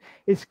restriction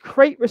is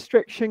crate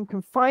restriction,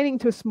 confining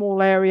to a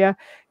small area,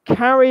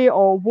 carry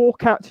or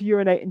walk out to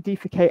urinate and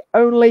defecate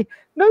only,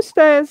 no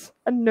stairs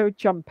and no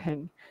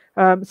jumping.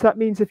 So that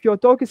means if your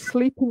dog is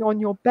sleeping on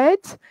your bed,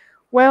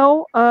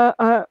 well,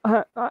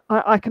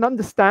 I can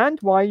understand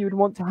why you would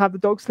want to have the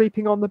dog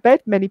sleeping on the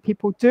bed. Many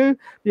people do.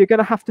 You're going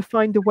to have to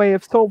find a way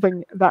of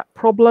solving that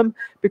problem,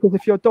 because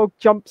if your dog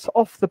jumps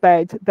off the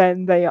bed,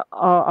 then they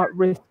are at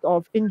risk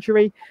of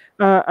injury.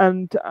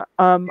 And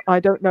I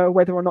don't know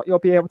whether or not you'll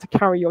be able to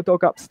carry your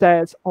dog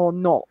upstairs or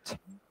not.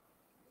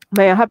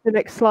 May I have the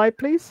next slide,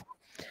 please?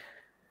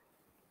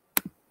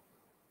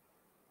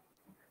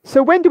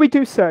 So when do we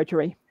do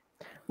surgery?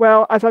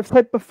 Well, as I've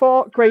said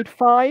before, grade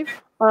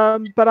 5.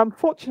 But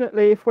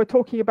unfortunately, if we're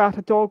talking about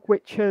a dog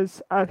which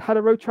has had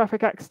a road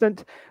traffic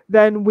accident,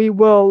 then we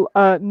will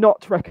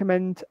not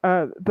recommend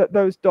that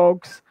those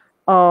dogs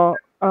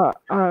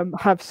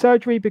have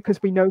surgery, because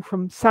we know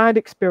from sad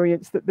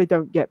experience that they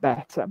don't get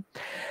better.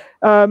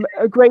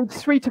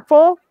 Grades 3 to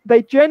 4,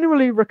 they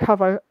generally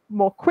recover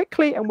more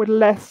quickly and with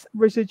less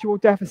residual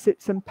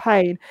deficits and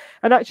pain.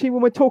 And actually,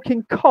 when we're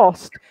talking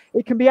cost,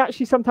 it can be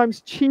actually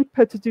sometimes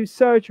cheaper to do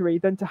surgery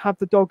than to have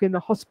the dog in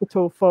the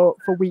hospital for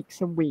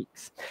weeks and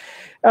weeks.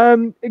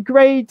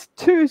 Grade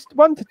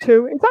 1 to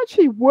 2, it's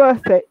actually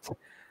worth it.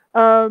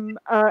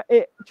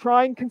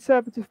 Trying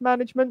conservative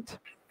management.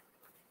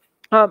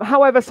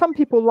 However, some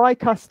people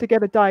like us to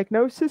get a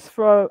diagnosis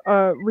for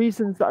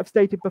reasons that I've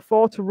stated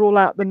before, to rule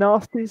out the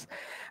nasties.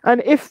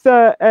 And if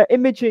the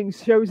imaging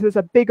shows there's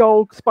a big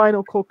old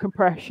spinal cord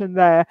compression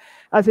there,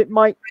 as it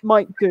might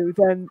do,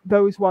 then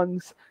those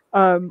ones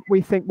we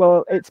think,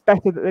 well, it's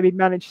better that they be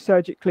managed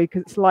surgically,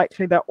 because it's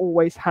likely they'll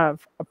always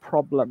have a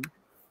problem.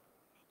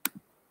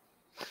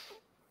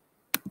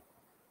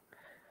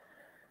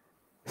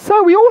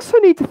 So we also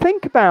need to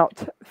think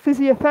about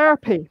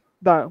physiotherapy,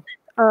 though,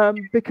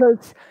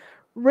 because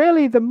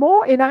really, the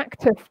more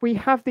inactive we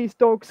have these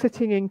dogs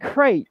sitting in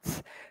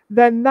crates,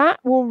 then that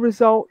will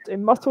result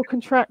in muscle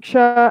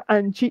contracture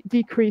and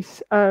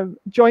decrease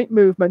joint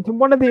movement. And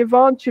one of the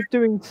advantages of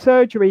doing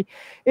surgery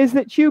is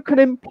that you can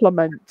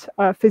implement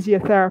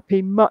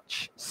physiotherapy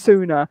much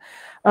sooner.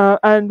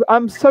 And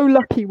I'm so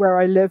lucky where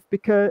I live,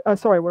 because,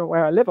 sorry,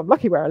 where I live, I'm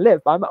lucky where I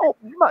live, but I'm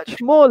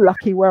much more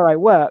lucky where I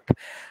work,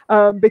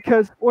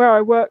 because where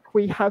I work,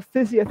 we have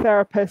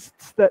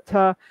physiotherapists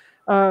that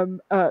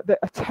that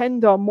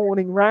attend our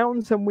morning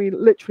rounds, and we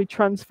literally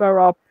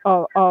transfer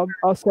our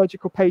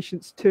surgical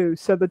patients too.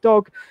 So the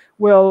dog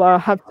will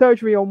have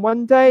surgery on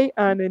one day,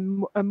 and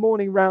in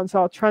morning rounds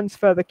I'll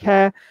transfer the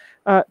care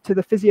to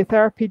the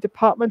physiotherapy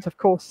department. Of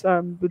course,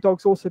 the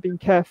dog's also being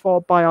cared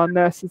for by our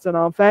nurses and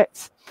our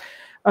vets,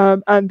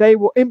 and they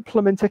will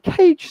implement a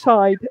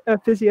cage-side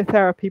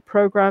physiotherapy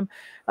program,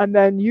 and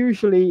then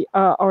usually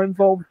are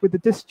involved with the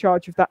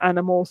discharge of that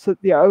animal, so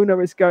that the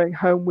owner is going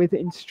home with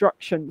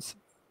instructions.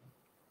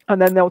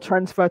 And then they'll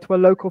transfer to a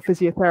local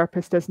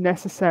physiotherapist as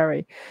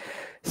necessary.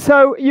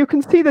 So you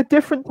can see the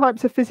different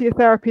types of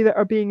physiotherapy that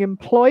are being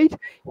employed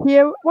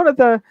here. One of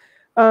the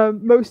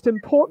most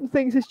important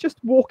things is just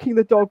walking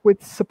the dog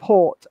with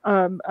support,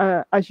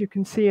 as you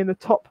can see in the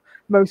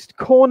topmost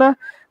corner,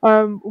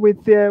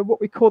 with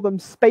what we call them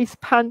space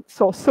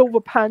pants or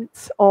silver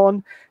pants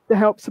on, to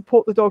help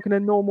support the dog in a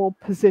normal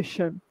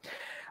position.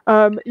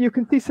 You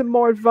can see some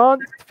more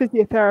advanced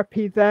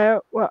physiotherapy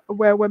there,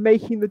 where we're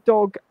making the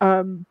dog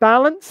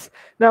balance.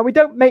 Now, we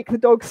don't make the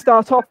dog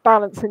start off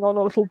balancing on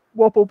a little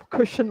wobble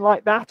cushion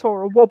like that,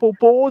 or a wobble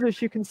board,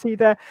 as you can see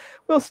there.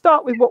 We'll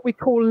start with what we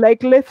call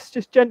leg lifts,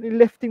 just gently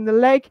lifting the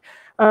leg.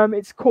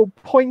 It's called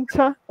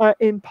pointer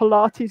in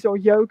Pilates or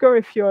yoga,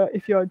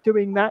 if you're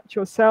doing that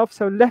yourself.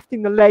 So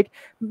lifting the leg,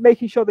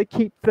 making sure they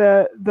keep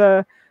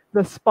the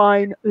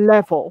spine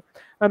level.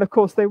 And of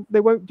course, they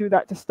won't do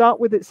that to start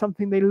with. It's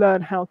something they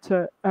learn how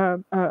to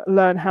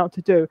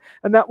do,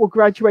 and that will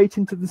graduate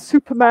into the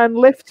Superman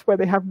lifts, where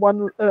they have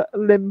one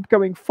limb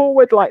going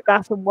forward like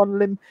that, and one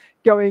limb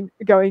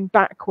going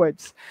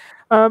backwards.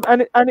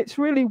 And it's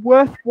really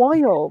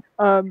worthwhile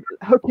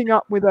hooking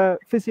up with a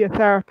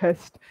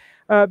physiotherapist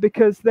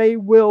because they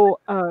will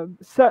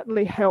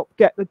certainly help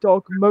get the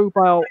dog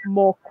mobile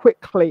more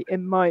quickly,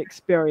 in my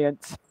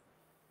experience.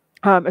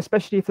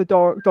 Especially if the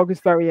dog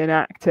is very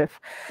inactive.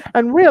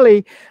 And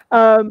really,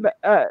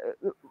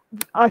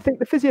 I think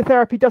the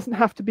physiotherapy doesn't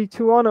have to be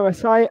too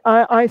onerous.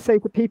 I say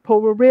to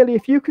people, well, really,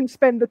 if you can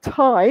spend the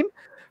time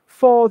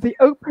for the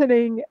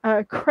opening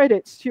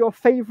credits to your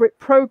favorite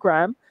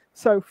program,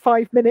 so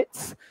 5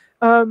 minutes,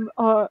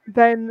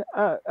 then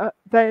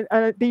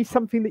it be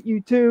something that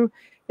you do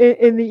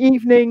in the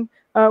evening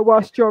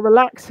whilst you're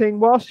relaxing,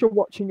 whilst you're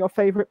watching your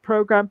favorite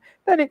program,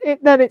 then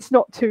it's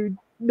not too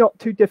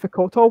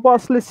difficult, or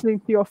whilst listening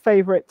to your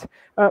favorite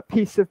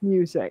piece of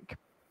music.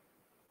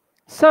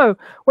 So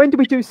when do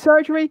we do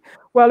surgery?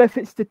 Well, if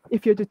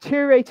you're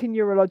deteriorating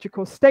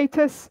neurological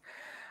status,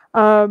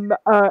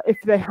 if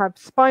they have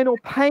spinal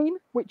pain,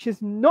 which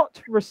is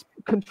not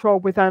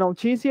controlled with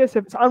analgesia, so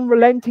if it's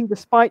unrelenting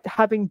despite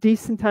having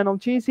decent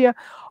analgesia,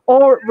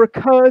 or it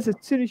recurs as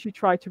soon as you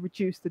try to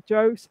reduce the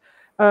dose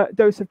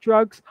of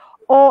drugs,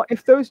 or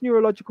if those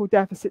neurological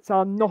deficits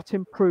are not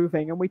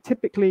improving, and we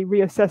typically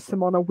reassess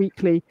them on a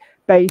weekly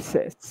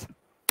basis.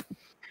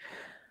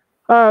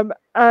 How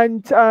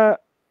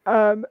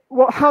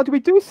do we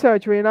do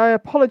surgery? And I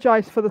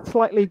apologize for the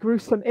slightly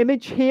gruesome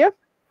image here.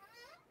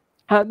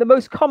 The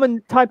most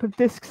common type of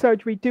disc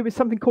surgery do is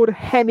something called a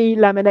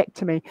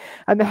hemilaminectomy,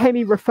 and the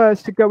hemi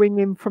refers to going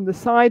in from the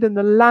side, and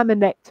the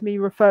laminectomy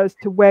refers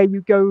to where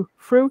you go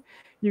through.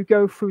 You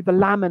go through the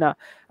lamina,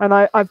 and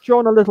I've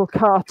drawn a little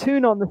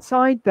cartoon on the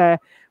side there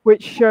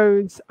which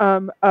shows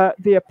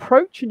the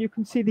approach, and you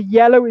can see the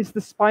yellow is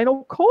the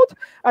spinal cord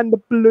and the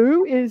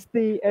blue is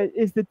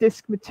the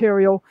disc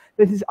material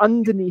that is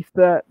underneath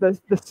the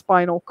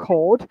spinal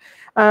cord,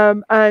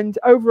 and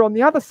over on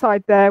the other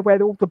side there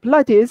where all the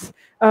blood is,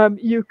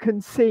 you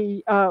can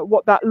see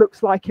what that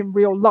looks like in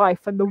real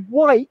life, and the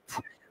white,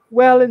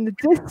 well in the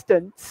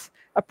distance,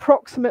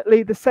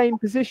 approximately the same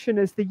position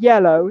as the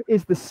yellow,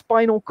 is the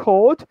spinal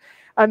cord,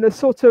 and the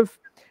sort of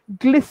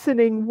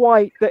glistening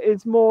white that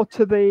is more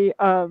to the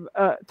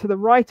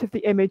right of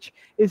the image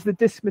is the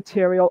disc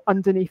material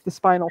underneath the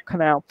spinal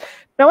canal.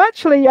 Now,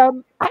 actually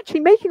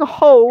making a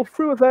hole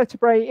through a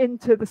vertebrae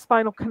into the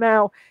spinal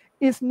canal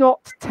is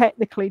not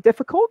technically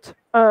difficult.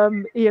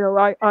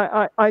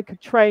 I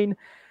could train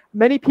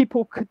many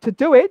people to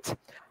do it.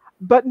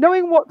 But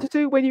knowing what to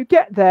do when you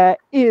get there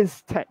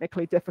is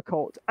technically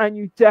difficult, and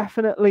you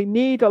definitely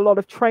need a lot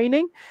of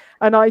training.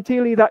 And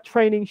ideally, that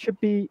training should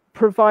be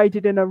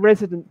provided in a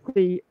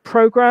residency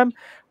program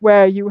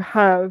where you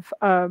have,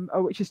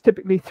 which is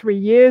typically 3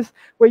 years,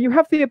 where you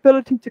have the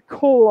ability to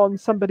call on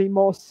somebody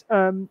more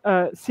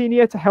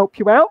senior to help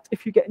you out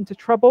if you get into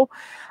trouble,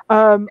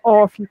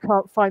 or if you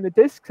can't find the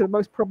disc. So the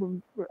most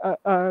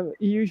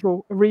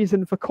usual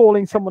reason for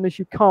calling someone is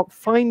you can't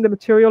find the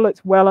material.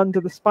 It's well under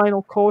the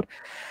spinal cord.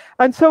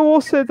 And so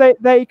also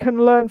they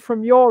can learn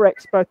from your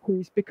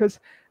expertise, because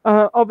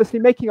obviously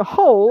making a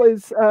hole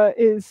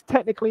is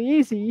technically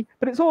easy,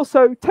 but it's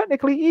also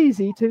technically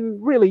easy to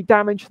really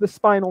damage the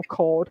spinal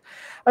cord.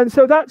 And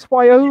so that's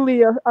why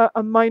only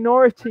a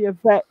minority of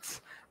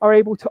vets are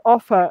able to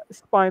offer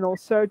spinal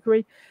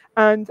surgery,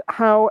 and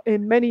how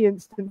in many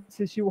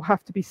instances you will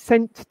have to be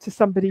sent to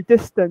somebody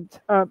distant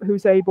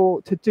who's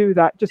able to do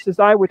that, just as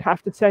I would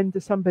have to send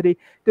to somebody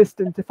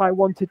distant if I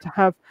wanted to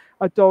have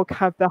a dog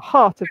have their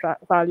heart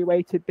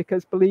evaluated,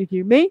 because believe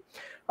you me,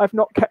 I've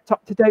not kept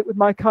up to date with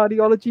my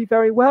cardiology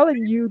very well,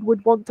 and you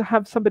would want to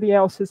have somebody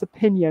else's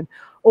opinion.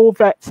 All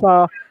vets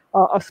are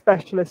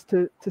specialists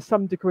to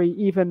some degree,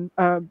 even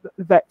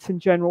vets in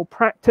general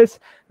practice.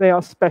 They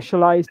are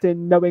specialized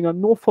in knowing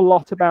an awful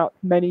lot about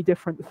many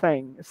different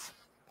things.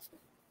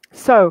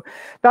 So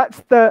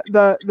that's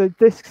the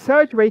disc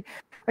surgery.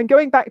 And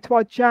going back to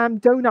our jam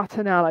donut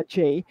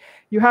analogy,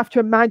 you have to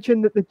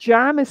imagine that the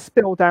jam is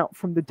spilled out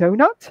from the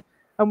donut,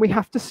 and we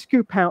have to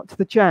scoop out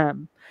the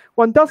jam.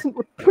 One doesn't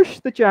push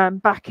the jam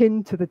back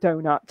into the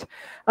donut.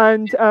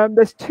 And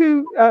there's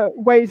two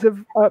ways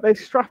of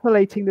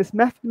extrapolating this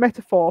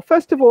metaphor.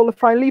 First of all,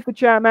 if I leave the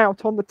jam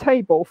out on the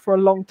table for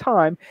a long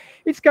time,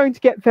 it's going to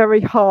get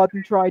very hard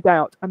and dried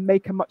out and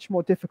make a much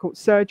more difficult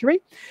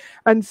surgery.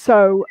 And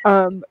so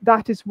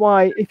that is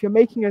why, if you're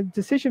making a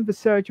decision for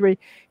surgery,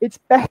 it's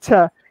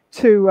better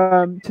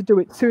to do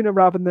it sooner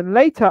rather than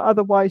later.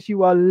 Otherwise,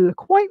 you are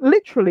quite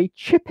literally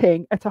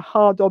chipping at a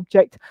hard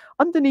object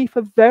underneath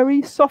a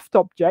very soft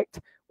object,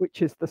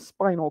 which is the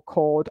spinal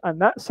cord, and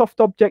that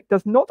soft object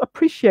does not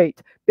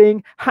appreciate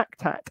being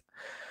hacked at.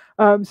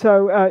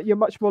 So you're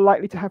much more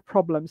likely to have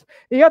problems.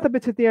 The other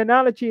bit of the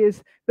analogy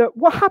is that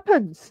what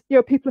happens?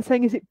 People are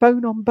saying, is it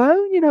bone on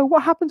bone?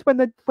 What happens when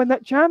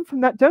that jam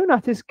from that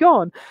donut is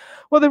gone?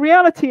 Well, the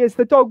reality is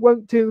the dog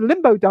won't do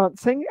limbo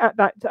dancing at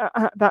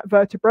that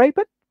vertebrae,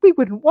 but we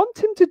wouldn't want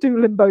him to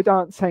do limbo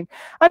dancing,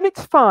 and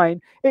it's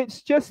fine.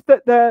 It's just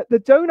that the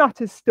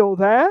donut is still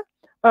there.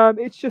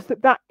 It's just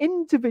that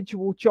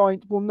individual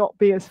joint will not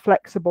be as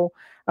flexible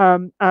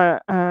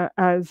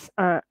as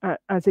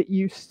it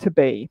used to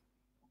be.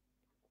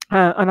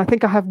 And I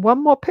think I have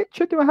one more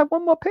picture. Do I have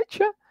one more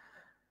picture?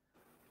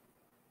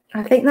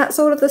 I think that's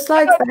all of the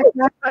slides.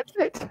 That's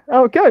it.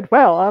 Oh, good.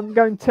 Well, I'm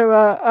going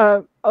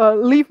to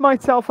leave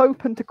myself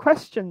open to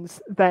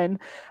questions then,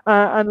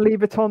 and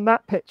leave it on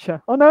that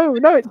picture. Oh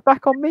no, it's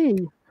back on me.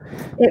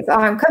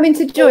 I'm coming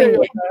to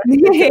join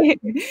you.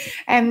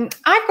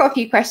 I've got a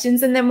few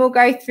questions, and then we'll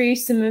go through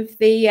some of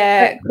the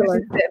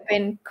questions that have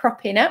been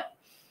cropping up.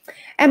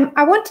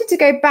 I wanted to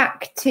go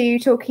back to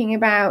talking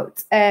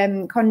about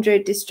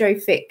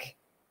chondrodystrophic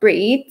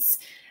breeds.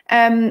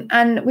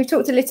 And we've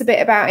talked a little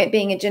bit about it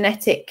being a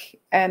genetic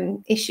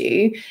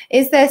issue.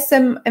 Is there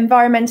some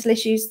environmental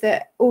issues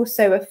that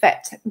also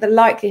affect the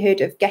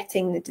likelihood of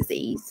getting the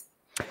disease?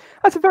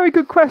 That's a very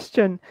good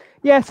question.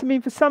 Yes, I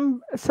mean, for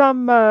some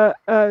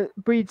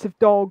breeds of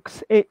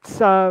dogs, it's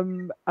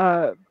they're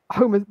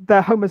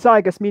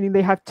homozygous, meaning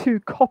they have two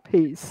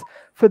copies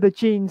for the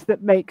genes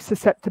that make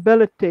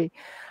susceptibility.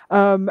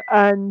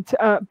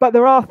 But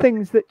there are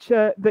things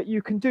that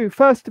you can do.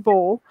 First of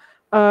all,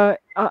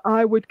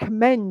 I would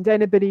commend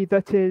anybody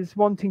that is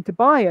wanting to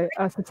buy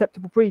a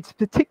susceptible breed,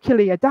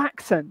 particularly a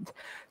Dachshund,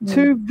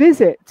 to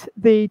visit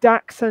the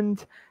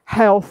Dachshund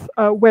Health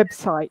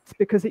website,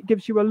 because it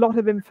gives you a lot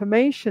of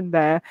information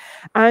there,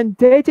 and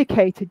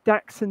dedicated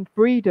Dachshund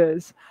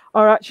breeders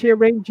are actually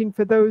arranging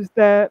for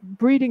their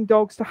breeding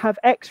dogs to have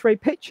X-ray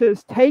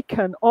pictures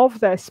taken of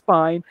their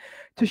spine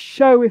to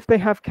show if they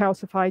have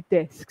calcified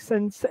discs.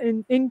 And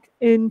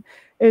in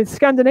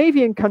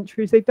Scandinavian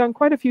countries, they've done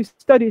quite a few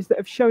studies that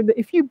have shown that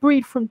if you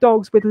breed from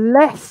dogs with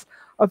less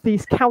of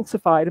these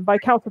calcified, and by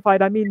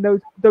calcified I mean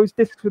those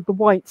discs with the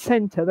white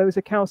center, those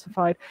are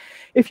calcified.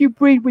 If you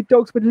breed with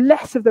dogs with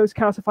less of those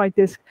calcified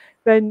discs,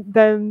 then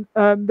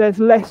there's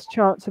less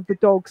chance of the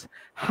dogs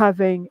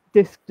having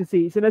disc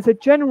disease. And as a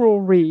general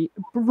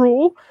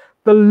rule,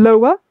 the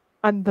lower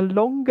and the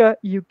longer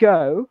you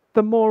go,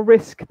 the more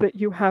risk that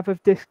you have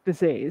of disc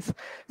disease.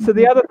 So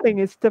the other thing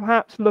is to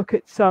perhaps look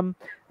at some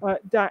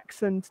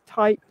Dachshund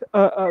type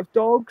of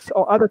dogs,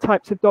 or other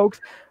types of dogs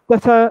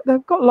that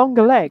they've got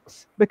longer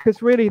legs,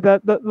 because really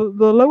the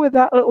lower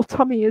that little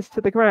tummy is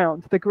to the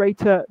ground, the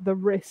greater the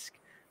risk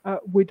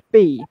would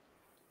be.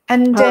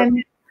 And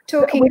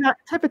talking with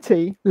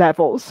activity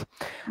levels,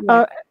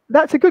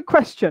 that's a good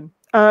question.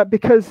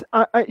 Because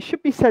it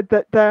should be said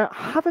that there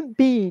haven't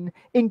been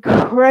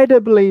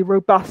incredibly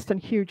robust and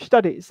huge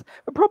studies,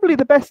 but probably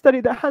the best study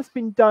that has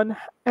been done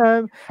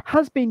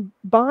has been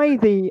by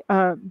the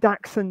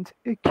Dachshund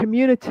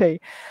community,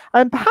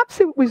 and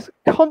perhaps it was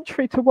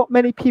contrary to what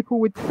many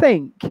people would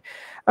think,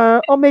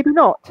 or maybe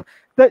not,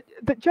 that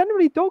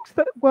generally dogs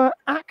that were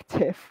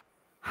active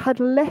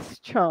had less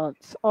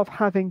chance of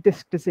having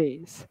disc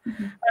disease.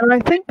 And I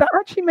think that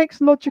actually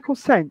makes logical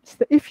sense,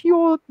 that if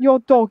your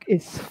dog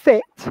is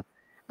fit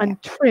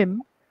and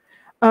trim,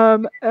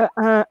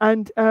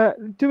 and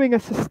doing a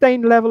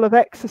sustained level of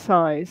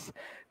exercise,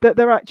 that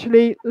they're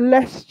actually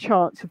less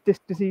chance of disc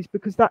disease,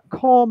 because that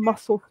core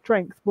muscle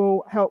strength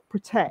will help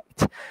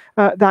protect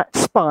that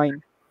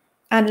spine.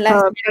 And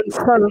less.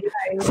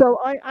 So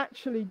I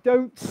actually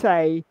don't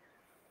say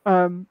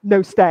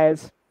no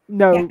stairs.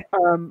 No,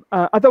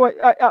 although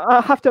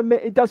I have to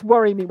admit, it does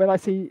worry me when I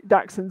see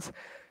Dachshunds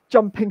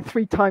jumping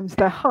 3 times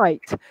their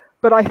height.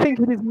 But I think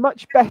it is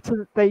much better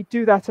that they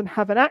do that and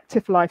have an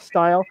active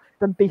lifestyle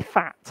than be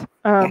fat.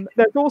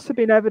 There's also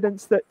been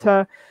evidence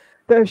that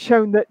have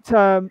shown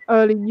that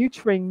early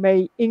neutering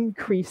may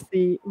increase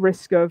the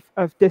risk of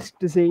disc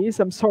disease.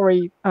 I'm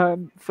sorry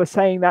for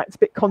saying that. It's a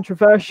bit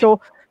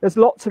controversial. There's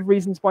lots of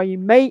reasons why you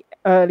may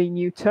early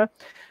neuter.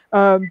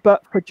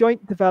 But for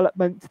joint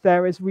development,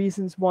 there is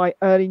reasons why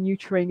early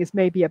neutering is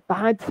maybe a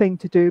bad thing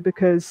to do,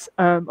 because,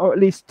 or at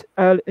least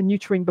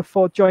neutering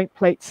before joint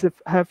plates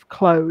have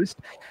closed.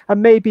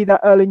 And maybe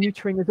that early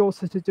neutering is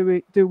also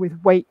to do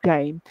with weight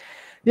gain.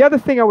 The other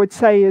thing I would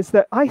say is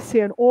that I see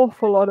an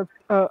awful lot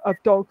of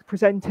dogs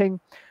presenting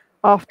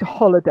after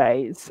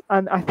holidays,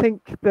 and I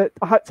think that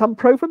it's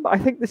unproven, but I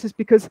think this is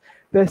because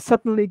they're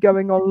suddenly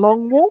going on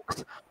long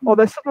walks, or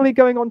they're suddenly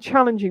going on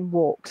challenging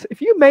walks. If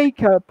you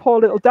make a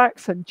poor little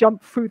Dachshund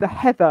jump through the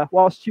heather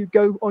whilst you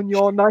go on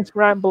your nice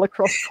ramble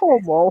across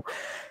Cornwall,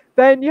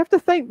 then you have to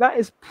think that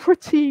is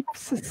pretty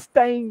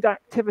sustained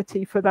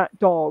activity for that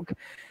dog.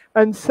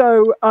 And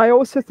so I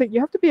also think you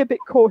have to be a bit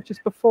cautious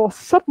before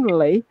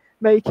suddenly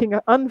making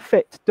an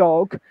unfit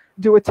dog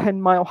do a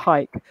 10-mile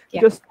hike.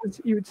 Just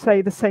as you would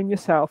say the same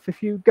yourself.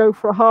 If you go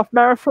for a half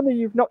marathon and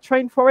you've not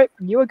trained for it,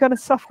 you are going to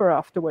suffer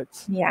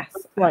afterwards. Yes,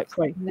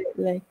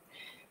 absolutely.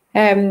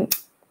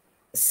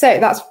 So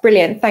that's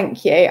brilliant.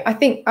 Thank you. I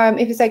think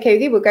if it's okay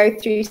with you, we'll go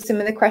through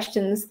some of the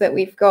questions that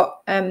we've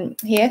got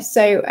here.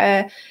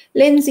 So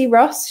Lindsay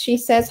Ross, she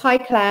says, "Hi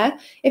Claire,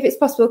 if it's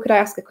possible, could I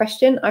ask a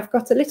question? I've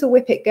got a little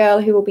whippet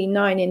girl who will be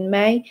 9 in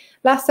May.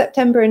 Last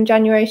September and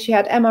January, she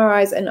had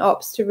MRIs and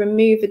ops to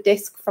remove a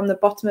disc from the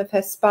bottom of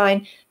her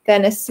spine,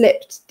 then a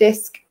slipped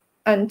disc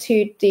and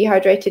 2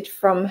 dehydrated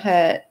from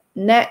her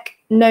neck.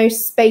 No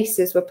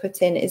spacers were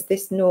put in. Is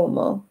this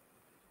normal?"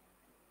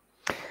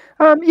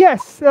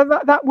 Yes,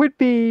 that would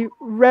be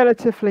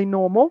relatively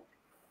normal.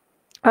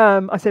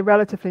 I say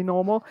relatively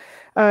normal.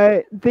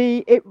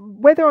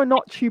 Whether or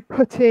not you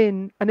put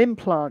in an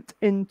implant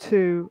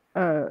into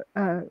the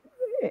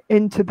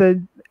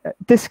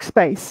disc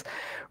space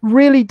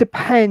really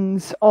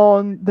depends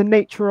on the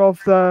nature of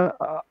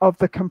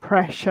the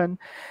compression,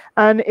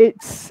 and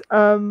it's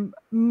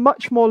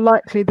much more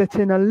likely that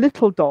in a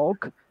little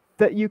dog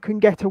that you can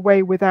get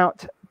away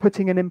without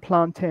putting an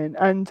implant in.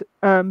 And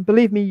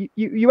believe me,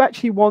 you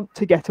actually want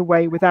to get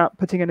away without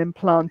putting an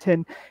implant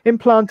in.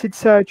 Implanted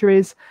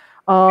surgeries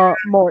are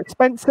more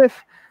expensive,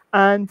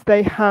 and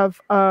they have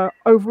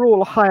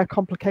overall a higher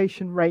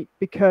complication rate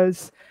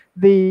because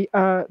the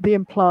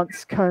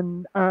implants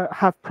can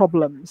have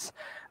problems.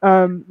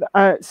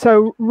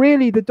 So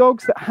really, the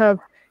dogs that have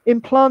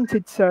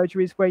implanted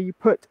surgeries where you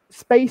put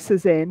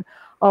spacers in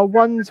are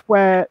ones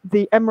where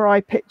the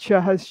MRI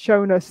picture has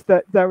shown us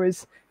that there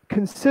is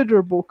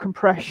considerable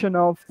compression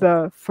of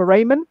the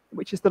foramen,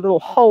 which is the little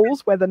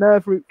holes where the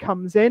nerve root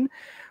comes in,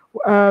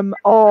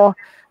 or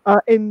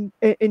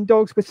in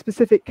dogs with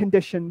specific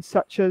conditions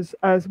such as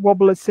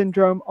wobbler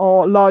syndrome,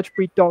 or large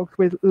breed dogs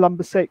with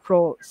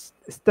lumbosacral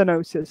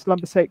stenosis,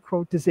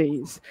 lumbosacral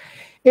disease.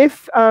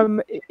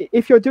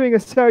 If you're doing a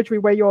surgery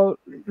where you're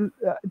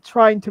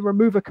trying to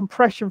remove a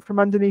compression from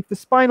underneath the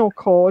spinal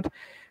cord,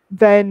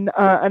 then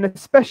and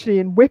especially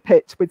in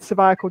whippets with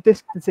cervical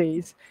disc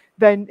disease,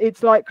 then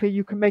it's likely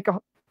you can make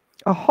a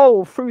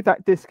hole through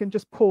that disc and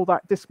just pull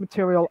that disc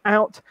material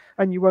out,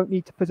 and you won't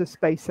need to put a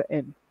spacer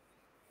in.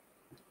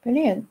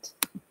 Brilliant.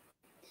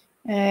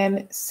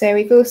 So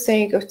we've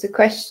also got a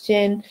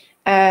question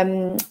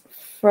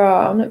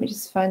from, let me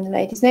just find the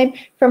lady's name,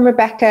 from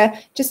Rebecca,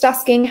 just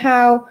asking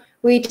how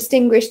we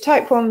distinguish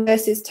type 1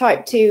 versus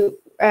type 2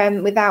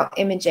 without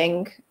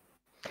imaging.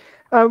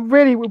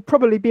 Really will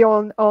probably be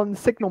on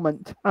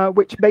signalment,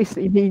 which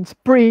basically means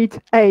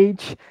breed,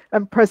 age,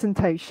 and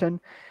presentation.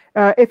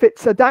 If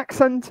it's a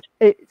Dachshund,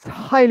 it's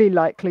highly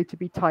likely to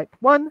be type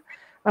 1.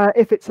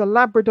 If it's a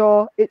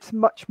Labrador, it's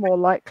much more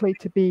likely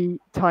to be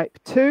type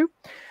 2.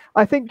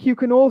 I think you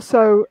can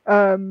also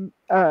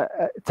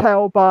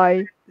tell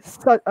by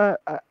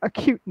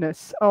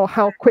acuteness, or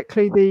how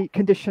quickly the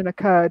condition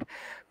occurred,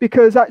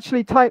 because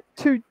actually type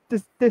 2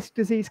 disc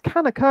disease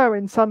can occur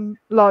in some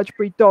large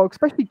breed dogs,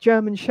 especially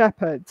German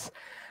Shepherds.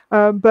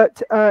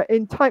 But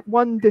in type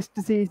 1 disc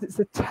disease, it's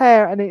a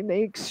tear and an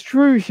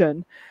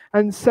extrusion,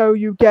 and so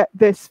you get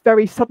this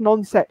very sudden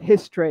onset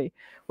history.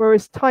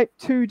 Whereas type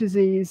 2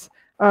 disease,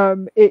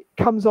 it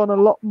comes on a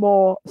lot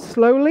more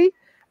slowly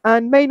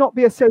and may not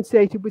be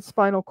associated with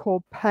spinal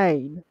cord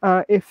pain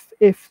if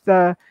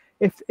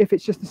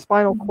it's just the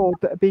spinal cord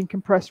that are being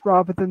compressed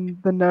rather than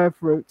the nerve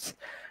roots.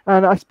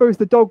 And I suppose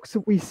the dogs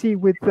that we see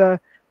with the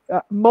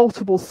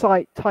multiple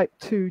site type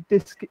 2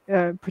 disc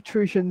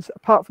protrusions,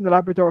 apart from the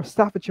Labrador or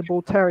Staffordshire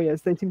Bull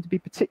Terriers, they seem to be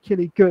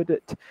particularly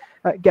good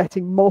at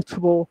getting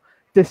multiple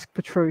disc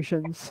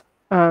protrusions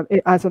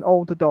as an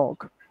older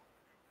dog.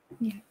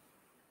 Yeah.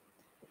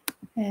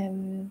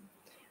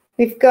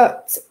 We've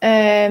got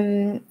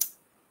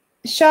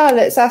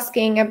Charlotte's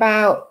asking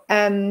about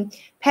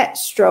pet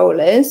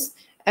strollers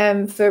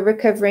for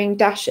recovering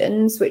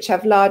Dachshunds, which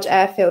have large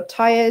air-filled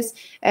tyres,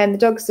 and the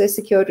dogs are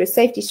secured with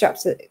safety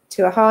straps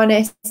to a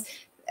harness.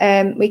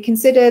 We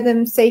consider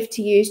them safe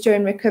to use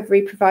during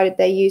recovery, provided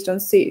they're used on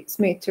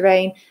smooth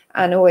terrain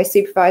and always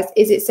supervised.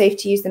 Is it safe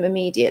to use them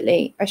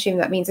immediately? I assume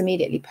that means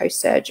immediately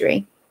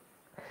post-surgery.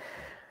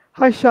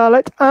 Hi,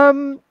 Charlotte.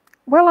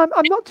 Well,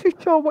 I'm not too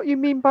sure what you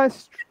mean by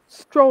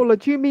stroller.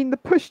 Do you mean the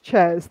push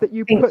chairs that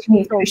you put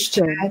dogs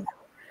in?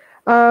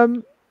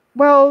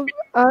 Well,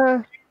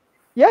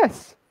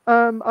 yes.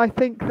 I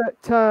think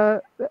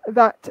that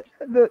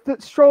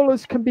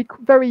strollers can be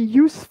very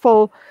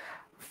useful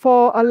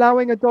for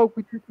allowing a dog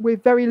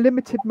with very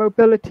limited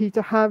mobility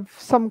to have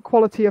some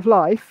quality of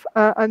life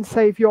and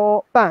save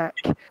your back.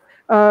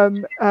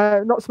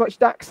 Not so much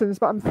Dachshunds,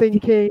 but I'm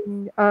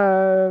thinking,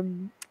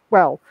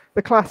 well,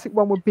 the classic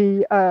one would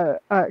be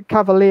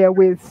Cavalier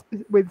with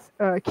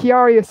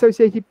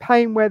Chiari-associated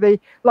pain, where they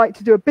like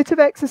to do a bit of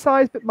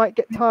exercise but might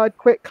get tired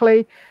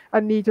quickly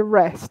and need a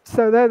rest.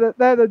 So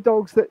they're the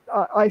dogs that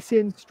I see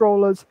in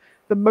strollers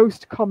the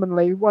most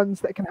commonly,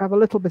 ones that can have a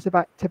little bit of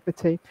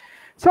activity.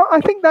 So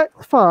I think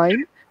that's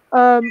fine.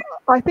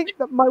 I think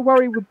that my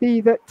worry would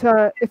be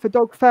that if a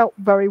dog felt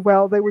very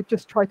well, they would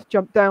just try to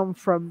jump down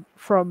from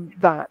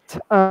that.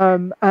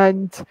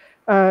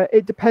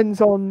 It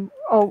depends on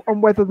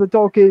whether the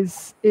dog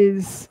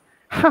is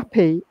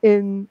happy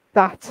in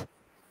that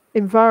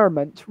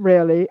environment,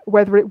 really,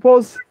 whether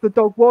the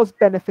dog was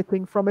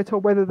benefiting from it, or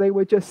whether they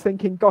were just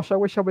thinking, gosh, I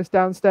wish I was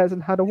downstairs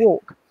and had a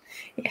walk.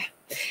 Yeah.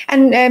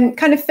 And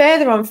kind of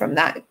further on from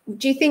that,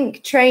 do you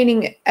think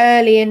training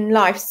early in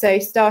life, so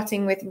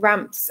starting with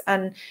ramps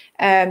and,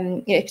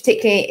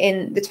 particularly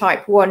in the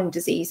type 1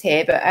 disease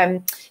here, but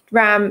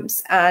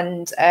ramps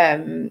and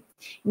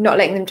not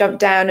letting them jump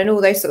down and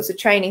all those sorts of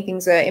training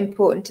things are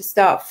important to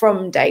start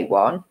from day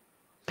 1?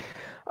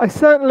 I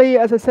certainly,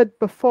 as I said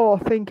before,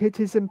 think it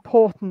is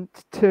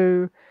important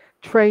to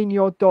train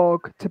your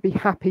dog to be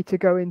happy to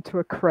go into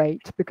a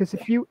crate, because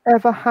if you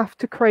ever have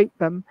to crate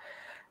them,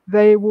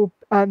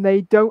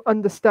 they don't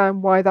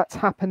understand why that's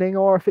happening,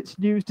 or if it's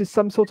used as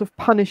some sort of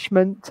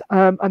punishment,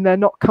 and they're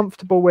not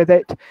comfortable with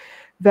it,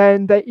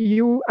 then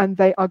you and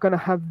they are going to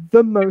have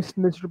the most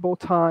miserable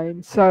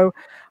time. So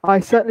I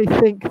certainly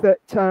think that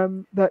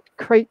that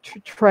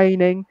crate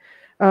training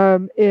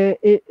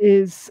it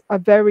is a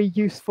very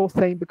useful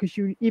thing, because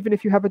even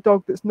if you have a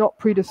dog that's not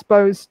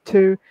predisposed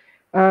to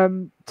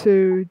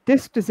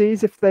disc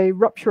disease, if they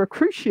rupture a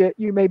cruciate,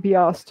 you may be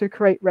asked to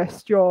crate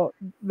rest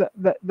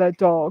their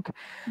dog.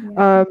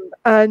 Yeah.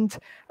 And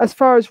as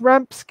far as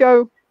ramps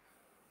go,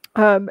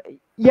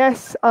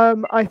 yes,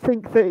 I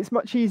think that it's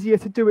much easier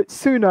to do it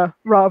sooner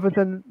rather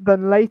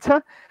than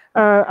later,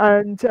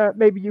 and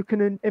maybe you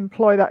can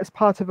employ that as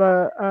part of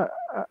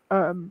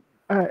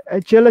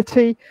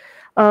agility.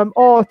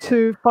 Or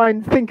to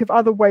think of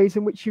other ways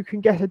in which you can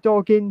get a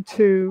dog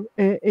into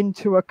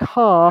a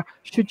car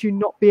should you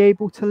not be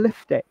able to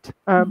lift it.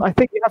 I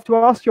think you have to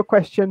ask your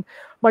question,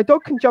 my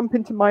dog can jump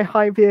into my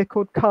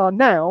high-vehicled car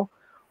now,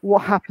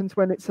 what happens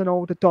when it's an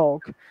older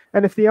dog?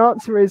 And if the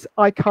answer is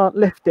I can't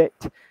lift it,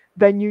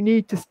 then you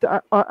need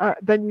to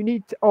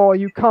or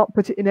you can't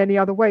put it in any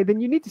other way, then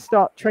you need to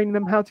start training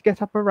them how to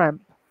get up a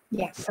ramp.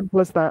 Yeah, simple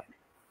as that.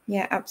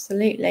 Yeah,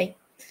 absolutely.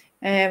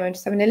 I'm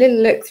just having a little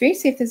look through,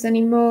 see if there's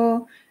any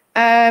more.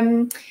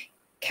 Karen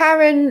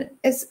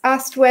has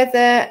asked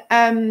whether,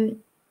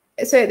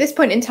 so at this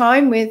point in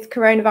time with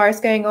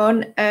coronavirus going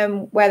on,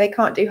 where they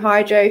can't do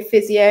hydro,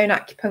 physio and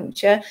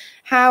acupuncture,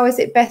 how is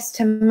it best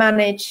to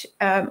manage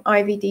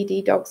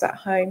IVDD dogs at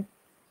home?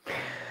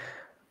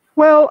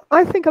 Well,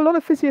 I think a lot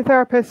of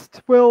physiotherapists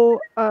will,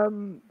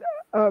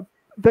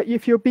 that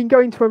if you've been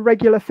going to a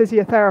regular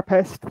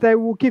physiotherapist, they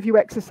will give you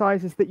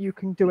exercises that you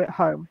can do at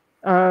home.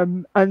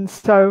 And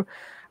so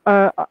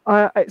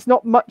it's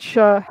not much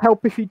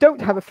help if you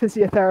don't have a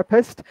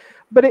physiotherapist,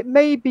 but it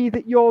may be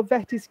that your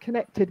vet is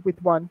connected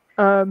with one,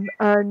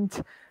 and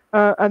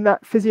that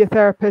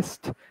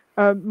physiotherapist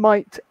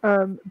might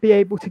be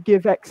able to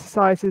give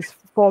exercises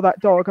for that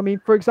dog. I mean,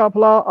 for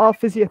example, our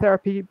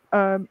physiotherapy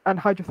and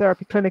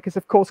hydrotherapy clinic is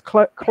of course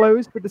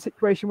closed with the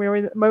situation we're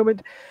in at the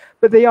moment,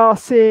 but they are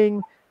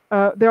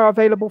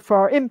available for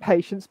our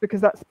inpatients because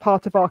that's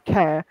part of our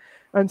care.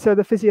 And so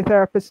the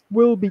physiotherapist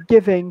will be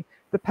giving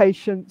the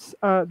patients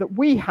that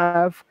we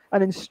have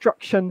an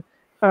instruction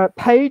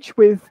page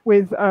with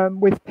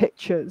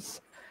pictures,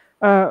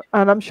 and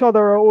I'm sure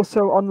there are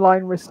also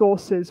online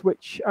resources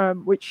which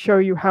show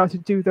you how to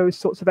do those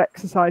sorts of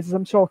exercises.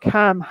 I'm sure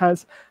CAM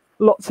has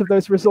lots of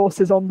those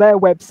resources on their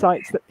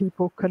websites that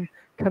people can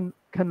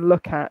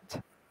look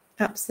at.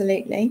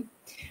 Absolutely.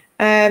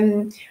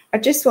 I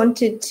just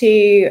wanted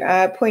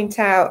to point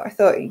out, I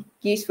thought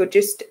useful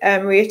just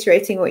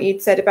reiterating what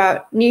you'd said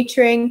about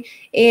neutering.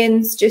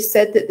 Ian's just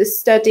said that the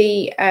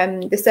study,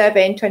 the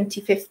survey in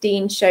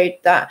 2015 showed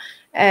that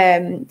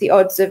the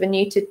odds of a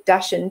neutered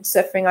Dachshund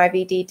suffering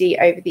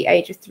IVDD over the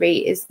age of 3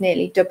 is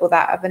nearly double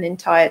that of an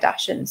entire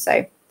Dachshund.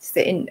 So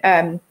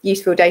it's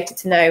useful data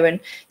to know, and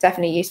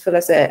definitely useful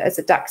as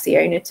a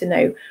Daxi owner to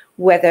know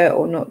whether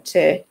or not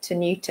to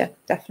neuter,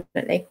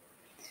 definitely.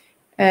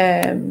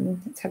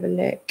 Let's have a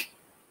look.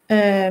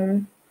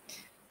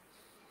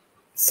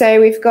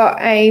 So we've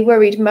got a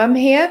worried mum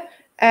here.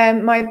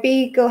 My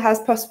beagle has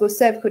possible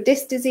cervical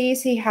disc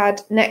disease. He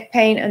had neck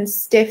pain and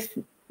stiff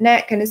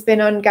neck and has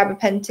been on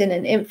gabapentin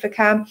and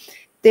Inflicam.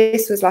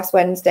 This was last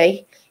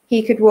Wednesday.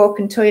 He could walk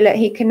and toilet.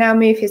 He can now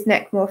move his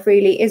neck more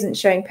freely, isn't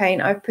showing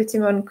pain. I've put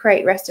him on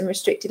crate rest and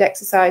restricted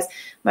exercise.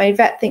 My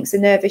vet thinks a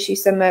nerve issue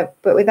somewhere,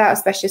 but without a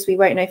specialist, we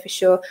won't know for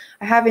sure.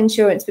 I have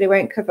insurance, but it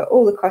won't cover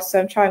all the costs, so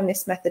I'm trying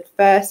this method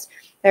first.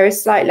 There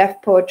is slight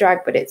left paw drag,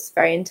 but it's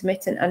very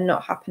intermittent and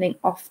not happening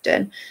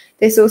often.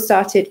 This all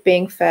started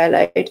being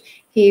furloughed.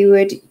 He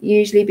would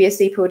usually be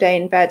asleep all day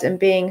in bed, and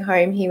being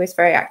home, he was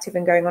very active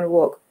and going on a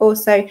walk.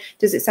 Also,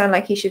 does it sound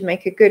like he should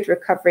make a good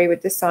recovery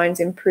with the signs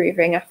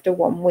improving after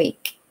 1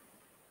 week?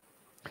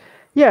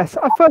 Yes.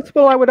 First of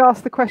all, I would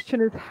ask the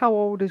question is, how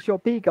old is your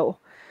beagle?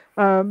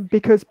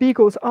 Because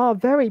beagles are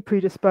very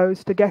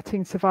predisposed to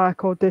getting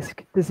cervical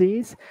disc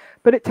disease,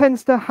 but it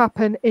tends to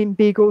happen in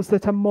beagles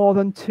that are more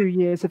than 2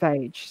 years of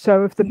age.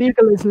 So if the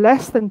beagle is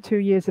less than 2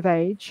 years of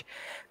age,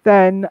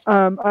 then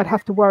I'd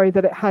have to worry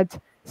that it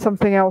had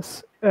something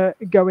else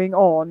going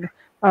on,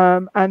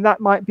 and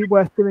that might be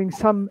worth doing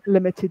some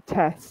limited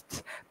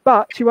tests.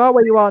 But you are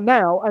where you are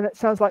now, and it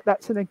sounds like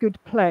that's in a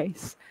good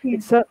place. Yeah.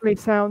 It certainly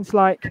sounds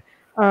like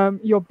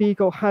your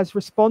beagle has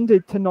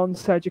responded to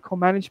non-surgical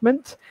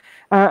management,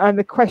 and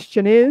the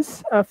question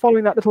is,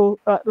 following that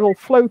little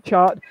flow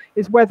chart,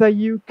 is whether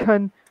you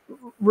can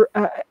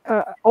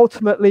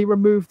ultimately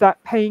remove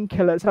that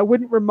painkillers. I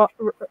wouldn't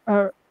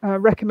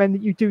recommend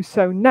that you do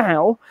so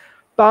now,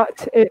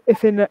 but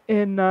if in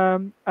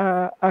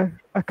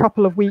a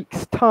couple of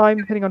weeks' time,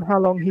 depending on how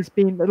long he's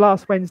been,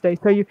 last Wednesday,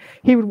 so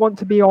he would want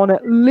to be on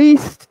at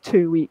least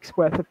 2 weeks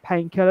worth of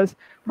painkillers,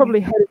 probably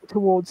heading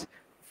towards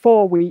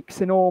 4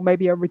 weeks in all,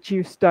 maybe a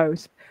reduced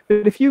dose.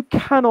 But if you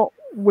cannot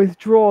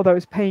withdraw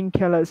those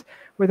painkillers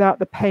without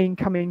the pain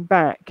coming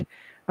back,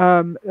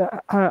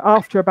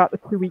 after about the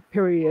 2-week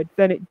period,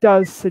 then it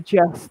does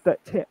suggest that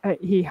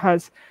he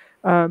has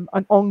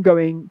an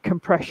ongoing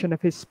compression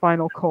of his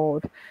spinal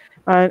cord.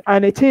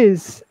 And it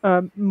is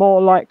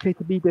more likely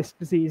to be disc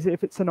disease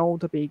if it's an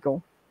older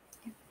beagle.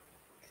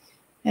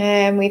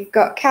 And we've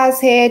got Kaz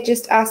here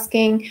just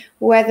asking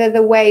whether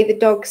the way the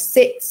dog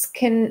sits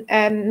can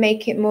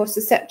make it more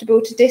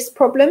susceptible to disc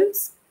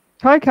problems.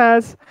 Hi,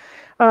 Kaz.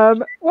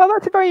 Well,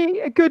 that's a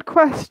very good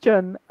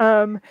question.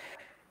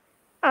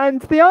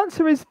 And the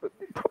answer is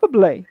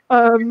probably,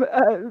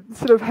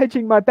 sort of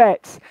hedging my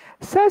bets.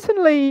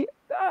 Certainly,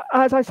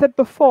 as I said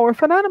before,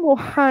 if an animal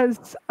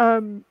has,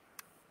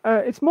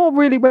 it's more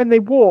really when they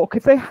walk.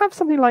 If they have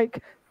something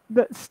like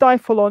the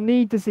stifle or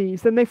knee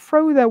disease, then they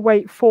throw their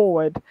weight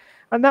forward.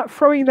 And that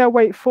throwing their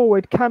weight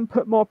forward can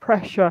put more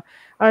pressure.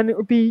 And it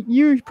would be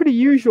pretty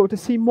usual to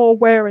see more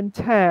wear and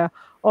tear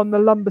on the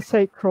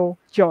lumbosacral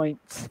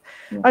joints.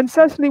 Yeah. And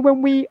certainly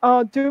when we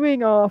are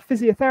doing our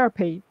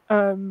physiotherapy,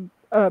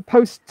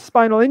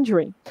 post-spinal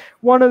injury,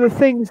 one of the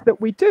things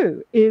that we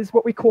do is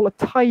what we call a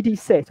tidy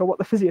sit, or what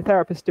the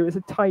physiotherapists do is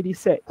a tidy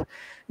sit.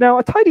 Now,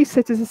 a tidy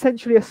sit is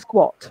essentially a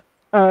squat.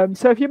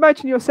 So if you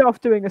imagine yourself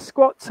doing a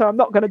squat, so I'm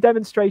not going to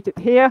demonstrate it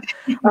here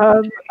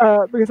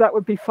because that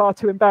would be far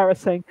too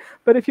embarrassing.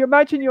 But if you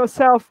imagine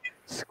yourself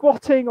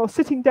squatting or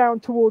sitting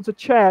down towards a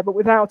chair, but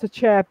without a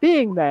chair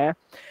being there,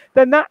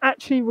 then that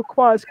actually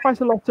requires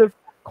quite a lot of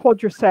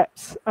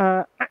quadriceps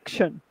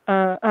action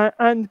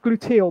and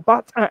gluteal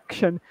butt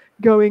action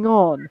going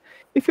on.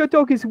 If your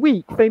dog is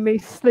weak, they may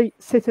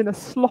sit in a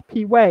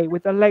sloppy way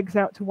with their legs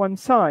out to one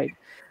side.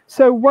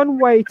 So one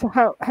way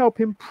to help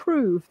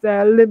improve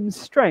their limb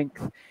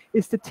strength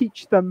is to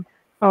teach them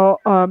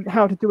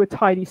how to do a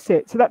tidy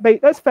sit. So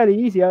that's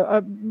fairly easy.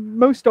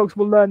 Most dogs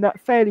will learn that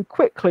fairly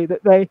quickly,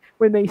 that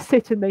when they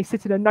sit in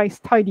a nice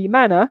tidy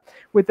manner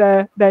with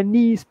their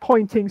knees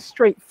pointing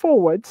straight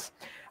forwards,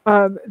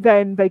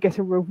 then they get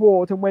a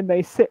reward. And when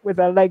they sit with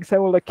their legs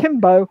all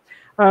akimbo,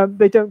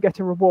 they don't get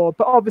a reward.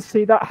 But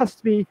obviously that has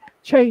to be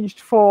changed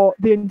for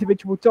the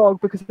individual dog,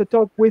 because the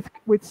dog with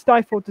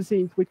stifle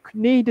disease, with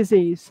knee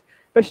disease,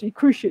 especially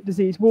cruciate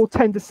disease, will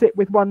tend to sit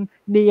with one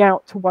knee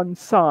out to one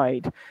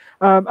side.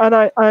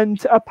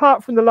 And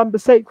apart from the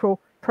lumbosacral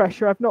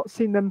pressure, I've not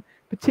seen them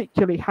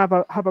particularly have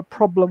a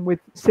problem with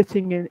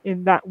sitting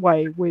in that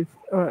way with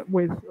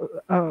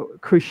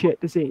cruciate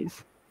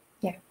disease.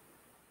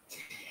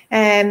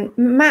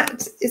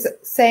 Matt is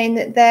saying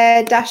that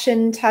their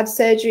Dachshund had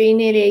surgery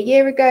nearly a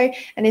year ago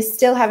and is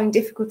still having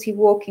difficulty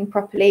walking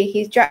properly.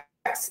 He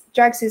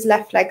drags his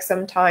left leg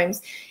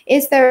sometimes.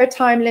 Is there a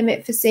time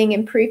limit for seeing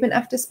improvement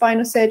after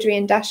spinal surgery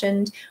in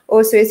Dachshund?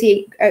 Also, is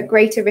he at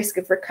greater risk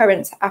of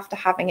recurrence after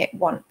having it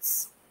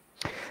once?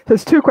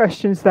 There's two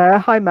questions there.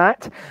 Hi,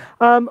 Matt.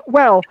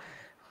 Well,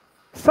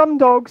 some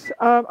dogs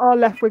are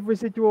left with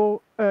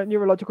residual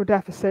neurological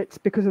deficits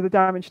because of the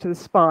damage to the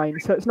spine.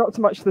 So it's not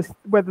so much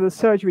whether the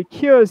surgery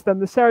cures them.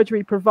 The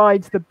surgery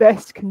provides the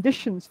best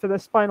conditions for the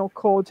spinal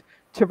cord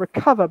to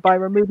recover by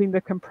removing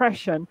the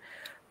compression.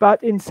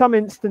 But in some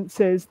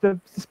instances, the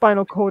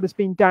spinal cord has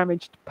been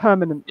damaged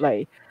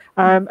permanently.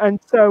 And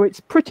so it's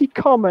pretty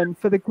common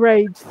for the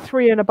grades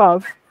 3 and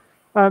above,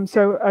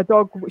 so a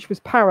dog which was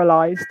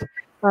paralyzed,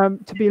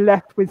 to be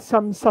left with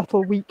some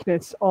subtle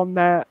weakness on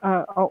their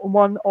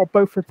one or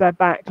both of their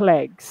back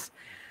legs.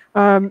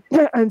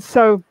 And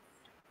so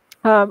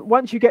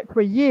once you get to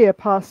a year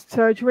past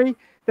surgery,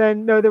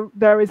 then no,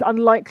 there is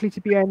unlikely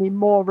to be any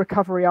more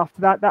recovery after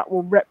that. That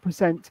will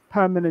represent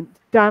permanent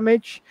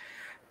damage.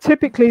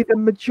 Typically, the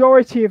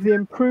majority of the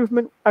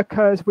improvement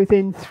occurs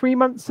within 3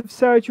 months of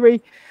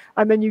surgery,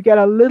 and then you get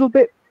a little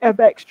bit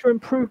of extra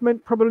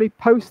improvement probably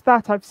post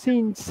that. I've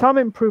seen some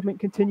improvement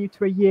continue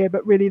to a year,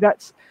 but really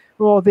that's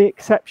more the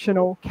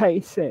exceptional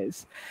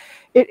cases.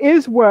 It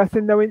is worth,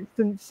 in those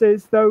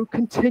instances, though,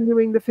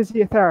 continuing the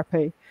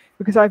physiotherapy,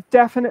 because I've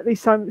definitely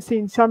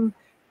seen some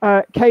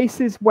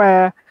cases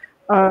where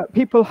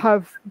people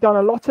have done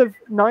a lot of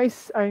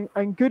nice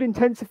and good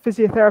intensive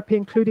physiotherapy,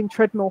 including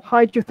treadmill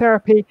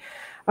hydrotherapy,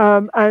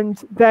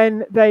 and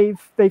then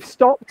they've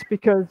stopped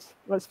because,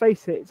 let's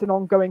face it, it's an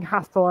ongoing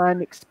hassle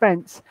and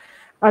expense.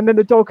 And then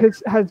the dog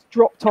has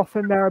dropped off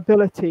in their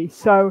ability.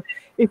 So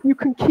if you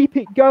can keep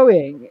it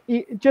going,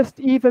 just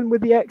even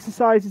with the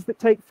exercises that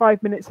take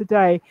 5 minutes a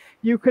day,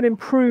 you can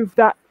improve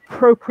that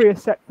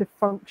proprioceptive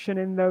function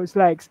in those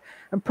legs.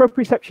 And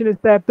proprioception is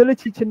their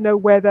ability to know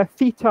where their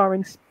feet are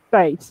in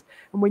space.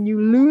 And when you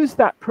lose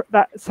that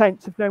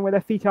sense of knowing where their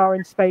feet are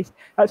in space,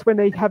 that's when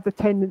they have the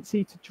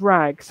tendency to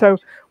drag. So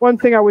one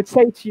thing I would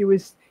say to you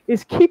is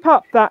keep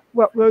up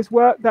those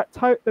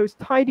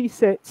tidy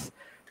sits,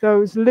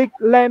 those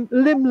limb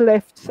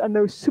lifts, and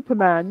those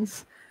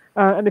Supermans.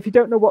 And if you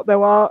don't know what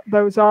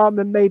those are,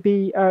 then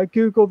maybe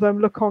Google them,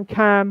 look on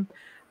Cam,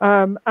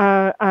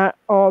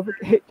 or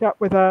hit up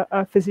with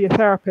a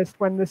physiotherapist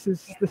when this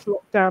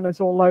lockdown is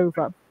all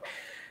over.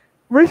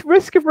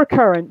 Risk of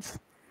recurrence.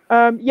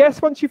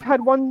 Yes, once you've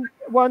had one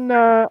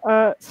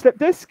slip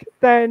disc,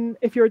 then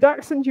if you're a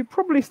Dachshund, you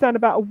probably stand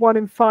about a 1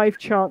 in 5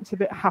 chance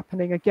of it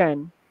happening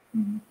again.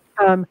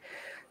 Mm-hmm.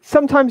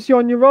 Sometimes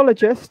your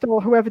neurologist or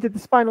whoever did the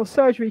spinal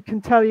surgery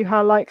can tell you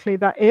how likely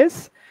that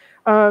is,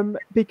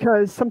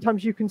 because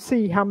sometimes you can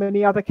see how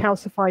many other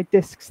calcified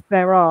discs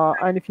there are.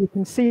 And if you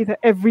can see that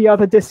every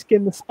other disc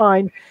in the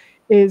spine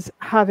is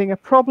having a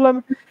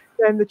problem,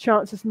 then the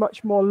chance is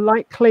much more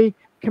likely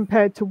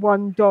compared to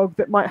one dog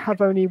that might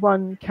have only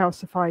one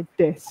calcified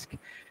disc.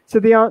 So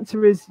the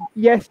answer is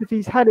yes. If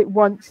he's had it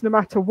once, no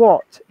matter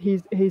what,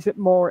 he's at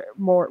more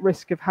at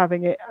risk of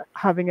having it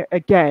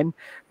again.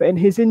 But in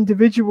his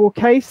individual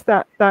case,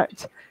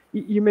 that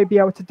you may be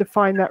able to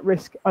define that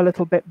risk a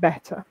little bit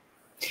better.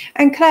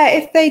 And Claire,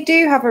 if they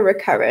do have a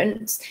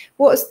recurrence,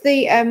 what's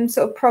the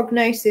sort of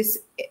prognosis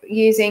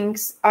using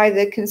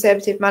either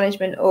conservative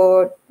management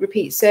or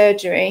repeat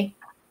surgery?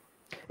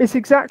 It's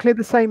exactly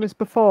the same as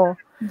before.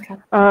 Okay.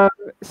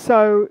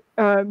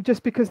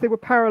 Just because they were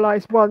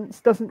paralyzed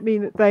once doesn't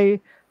mean that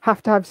they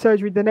have to have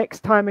surgery the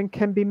next time and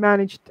can be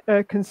managed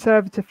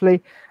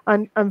conservatively,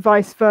 and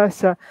vice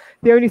versa.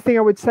 The only thing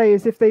I would say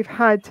is if they've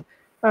had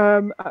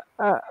an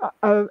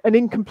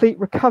incomplete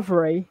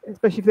recovery,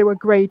 especially if they were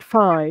grade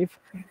 5,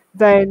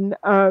 then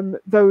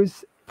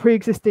those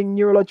pre-existing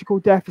neurological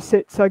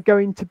deficits are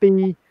going to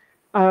be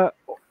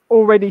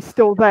already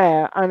still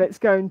there, and it's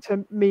going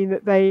to mean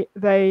that they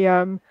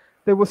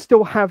will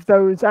still have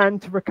those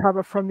and to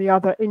recover from the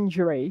other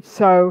injury.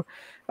 So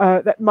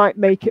that might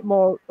make it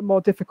more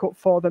difficult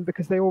for them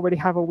because they already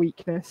have a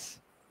weakness.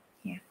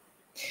 Yeah.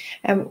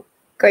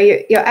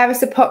 Great. You're ever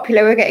so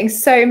popular. We're getting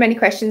so many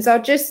questions.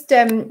 I'll just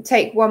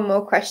take one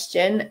more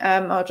question.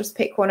 I'll just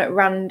pick one at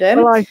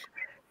random. Well,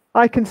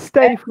 I can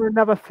stay for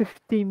another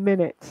 15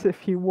 minutes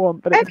if you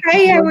want. But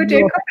okay, yeah, we'll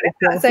do a couple if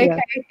that's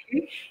okay.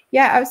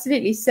 Yeah,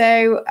 absolutely.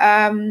 So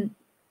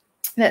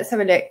let's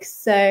have a look.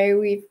 So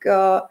we've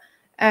got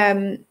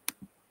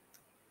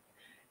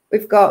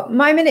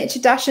my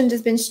miniature dachshund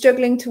has been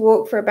struggling to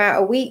walk for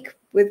about a week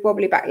with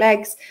wobbly back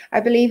legs.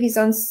 I believe he's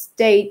on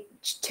stage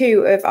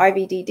 2 of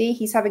IVDD.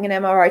 He's having an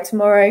MRI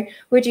tomorrow.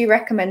 Would you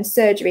recommend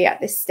surgery at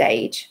this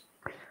stage?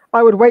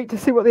 I would wait to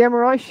see what the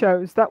MRI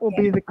shows. That will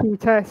be the key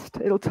test.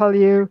 It'll tell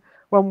you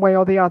one way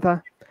or the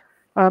other.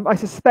 I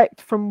suspect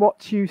from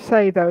what you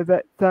say, though,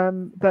 that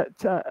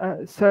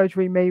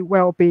surgery may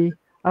well be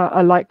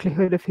a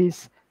likelihood if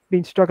he's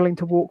been struggling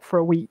to walk for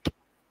a week.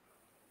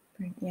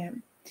 Yeah.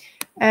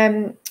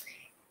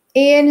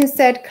 Ian has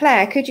said,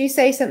 Claire, could you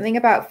say something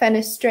about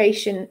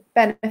fenestration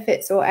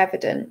benefits or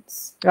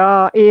evidence?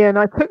 Ian,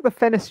 I took the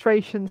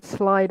fenestration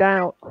slide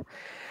out.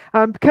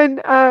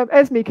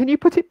 Esme, can you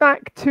put it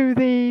back to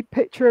the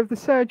picture of the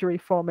surgery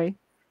for me?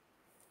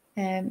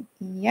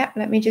 Yeah,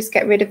 let me just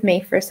get rid of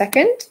me for a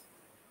second.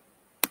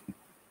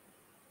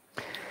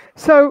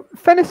 So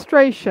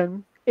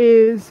fenestration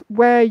is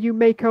where you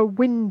make a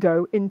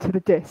window into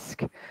the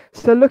disc.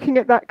 So looking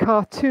at that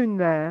cartoon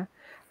there,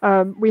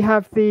 we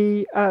have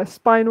the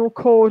spinal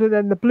cord and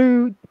then the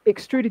blue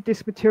extruded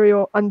disc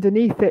material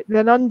underneath it.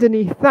 Then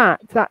underneath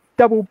that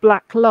double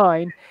black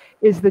line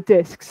is the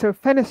disc. So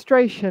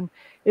fenestration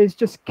is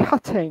just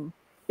cutting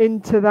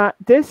into that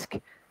disc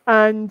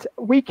and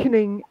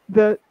weakening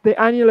the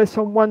annulus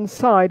on one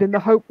side in the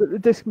hope that the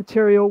disc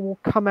material will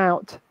come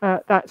out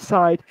that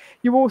side.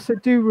 You also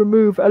do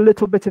remove a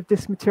little bit of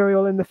disc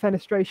material in the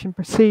fenestration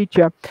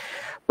procedure,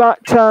 but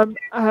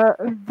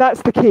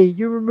that's the key.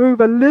 You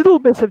remove a little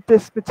bit of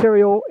disc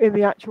material in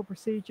the actual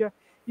procedure.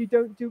 You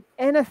don't do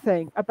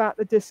anything about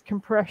the disc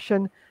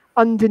compression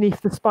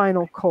underneath the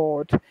spinal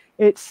cord.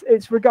 It's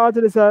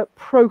regarded as a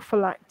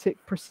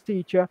prophylactic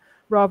procedure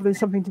rather than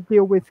something to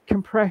deal with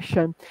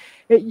compression.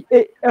 In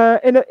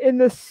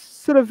the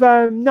sort of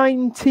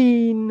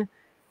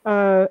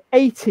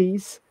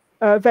 1980s,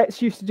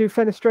 vets used to do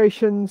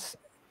fenestrations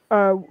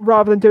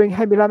rather than doing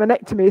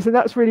hemilaminectomies, and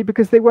that's really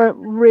because they weren't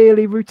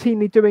really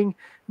routinely doing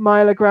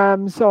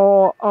myelograms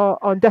or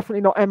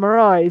definitely not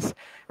MRIs,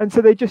 and so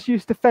they just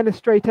used to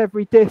fenestrate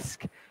every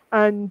disc.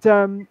 And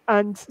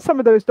some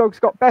of those dogs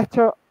got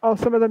better, or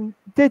some of them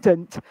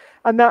didn't.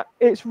 And that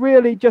it's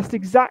really just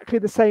exactly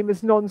the same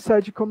as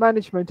non-surgical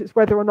management. It's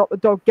whether or not the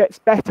dog gets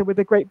better with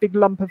a great big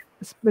lump of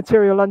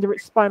material under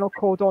its spinal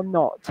cord or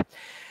not.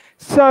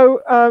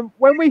 So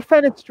when we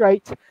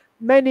fenestrate,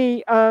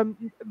 many,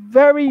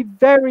 very,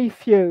 very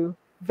few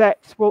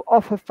vets will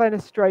offer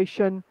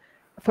fenestration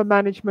for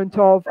management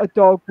of a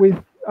dog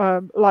with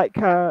like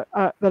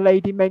the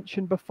lady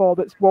mentioned before,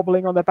 that's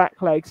wobbling on the back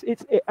legs.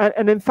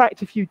 And in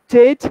fact, if you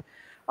did,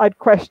 I'd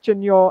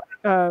question your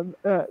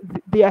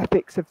the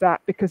ethics of that,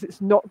 because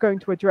it's not going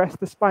to address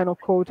the spinal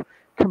cord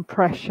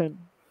compression.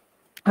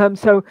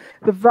 So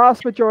the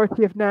vast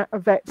majority of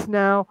vets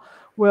now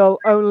will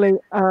only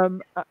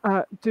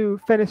do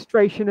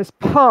fenestration as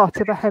part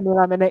of a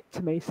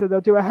hemilaminectomy. So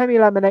they'll do a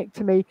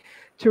hemilaminectomy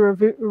to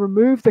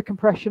remove the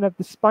compression of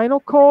the spinal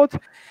cord,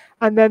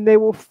 and then they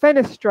will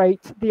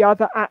fenestrate the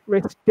other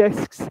at-risk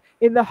discs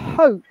in the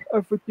hope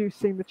of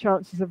reducing the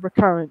chances of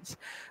recurrence.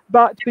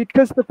 But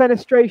because the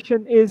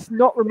fenestration is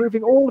not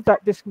removing all of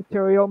that disc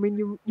material, I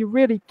mean, you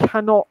really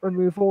cannot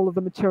remove all of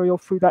the material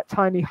through that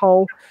tiny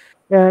hole.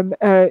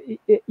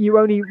 You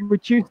only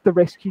reduce the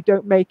risk, you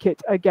don't make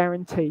it a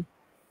guarantee.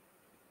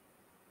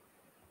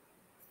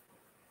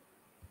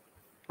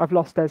 I've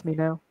lost Esme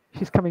now.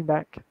 She's coming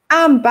back.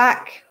 I'm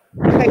back.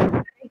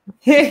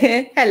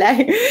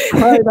 Hello.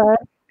 Hi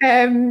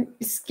there.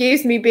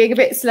 Excuse me being a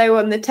bit slow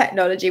on the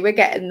technology. We're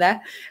getting there.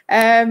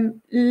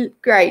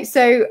 Great.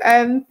 So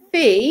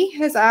Fee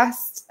has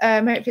asked,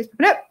 hopefully it's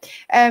popping up.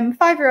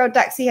 5-year-old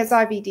Daxie has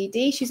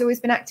IVDD. She's always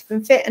been active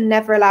and fit and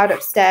never allowed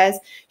upstairs.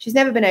 She's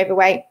never been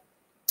overweight.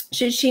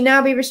 Should she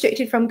now be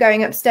restricted from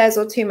going upstairs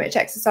or too much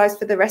exercise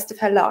for the rest of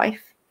her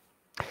life?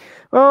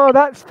 Oh,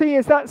 that's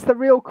the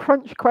real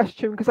crunch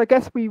question, because I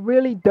guess we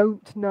really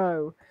don't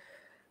know.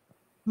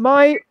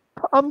 My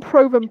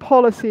unproven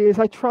policy is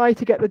I try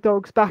to get the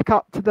dogs back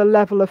up to the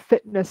level of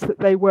fitness that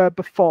they were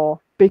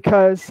before,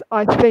 because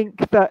I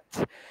think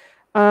that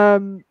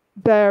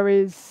there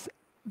is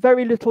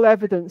very little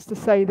evidence to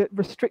say that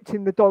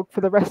restricting the dog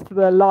for the rest of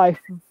their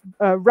life,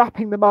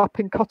 wrapping them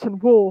up in cotton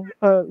wool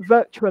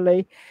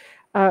virtually,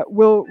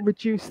 will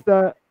reduce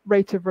the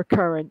rate of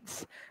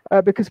recurrence,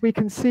 because we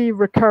can see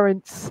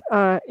recurrence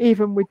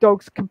even with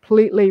dogs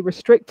completely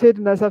restricted.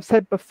 And as I've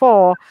said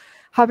before,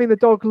 having the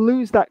dog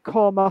lose that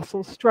core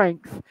muscle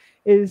strength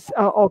is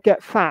or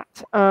get fat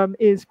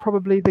is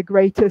probably the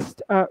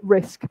greatest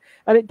risk.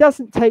 And it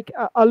doesn't take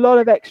a lot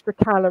of extra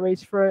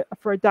calories for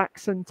a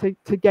Dachshund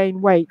to gain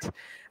weight.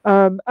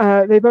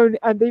 They've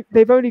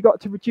only got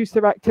to reduce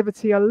their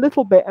activity a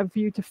little bit, and for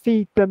you to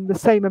feed them the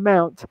same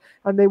amount,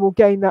 and they will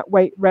gain that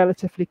weight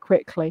relatively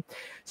quickly.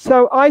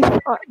 So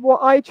what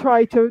I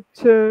try to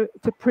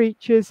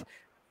preach is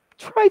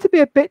try to be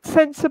a bit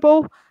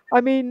sensible.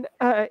 I mean,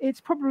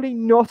 it's probably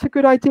not a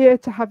good idea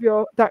to have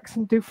your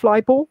Dachshund do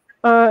flyball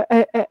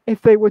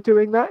if they were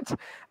doing that.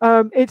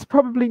 It's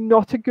probably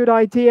not a good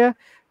idea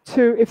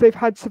to, if they've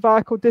had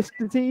cervical disc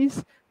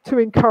disease, to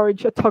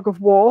encourage a tug of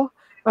war.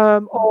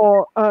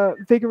 Or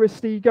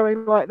vigorously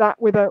going like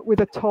that with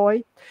a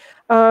toy,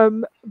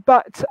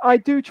 but I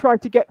do try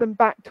to get them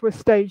back to a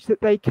stage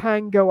that they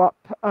can go up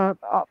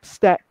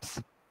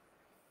steps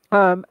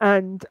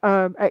and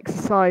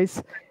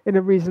exercise in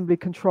a reasonably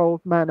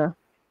controlled manner,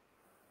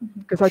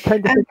 because I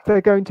tend to think if they're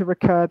going to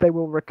recur, they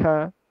will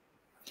recur.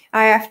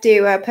 I have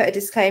to put a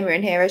disclaimer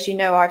in here. As you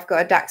know, I've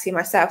got a Dachshund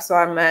myself, so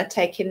I'm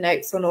taking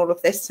notes on all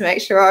of this to make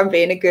sure I'm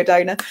being a good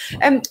owner.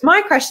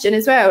 My question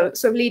as well,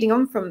 sort of leading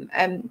on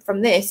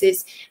from this,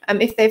 is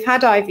if they've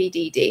had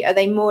IVDD, are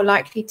they more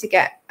likely to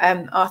get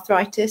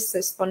arthritis, so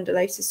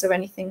spondulosis or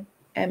anything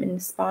in the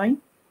spine?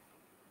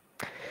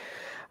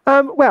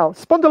 Well,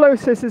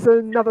 spondulosis is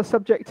another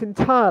subject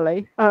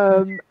entirely,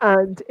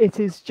 and it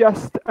is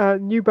just a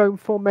new bone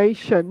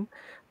formation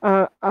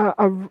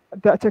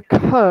that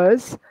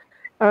occurs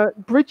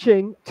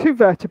bridging two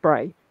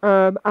vertebrae,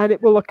 and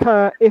it will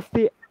occur if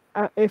the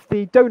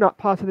donut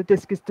part of the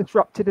disc is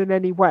disrupted in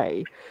any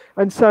way.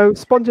 And so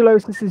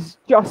spondulosis is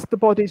just the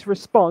body's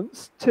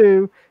response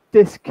to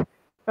disc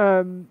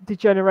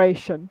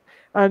degeneration.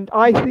 And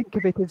I think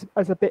of it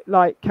as a bit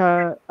like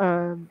a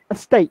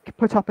stake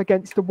put up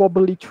against a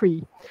wobbly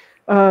tree.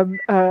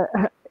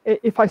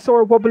 If I saw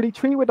a wobbly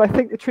tree, would I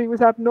think the tree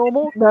was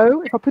abnormal?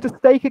 No. If I put a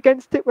stake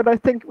against it, would I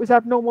think it was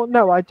abnormal?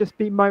 No. I'd just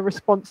be my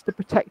response to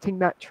protecting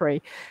that tree.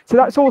 So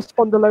that's all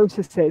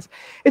spondylosis is.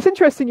 It's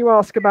interesting you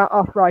ask about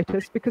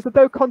arthritis, because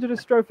although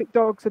chondrodystrophic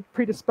dogs are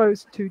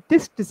predisposed to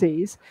disc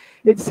disease,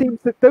 it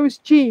seems that those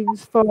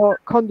genes for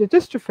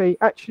chondrodystrophy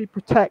actually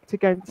protect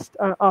against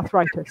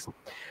arthritis,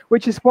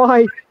 which is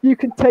why you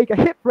can take a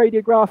hip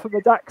radiograph of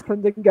a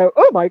Dachshund and go,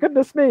 oh my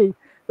goodness me,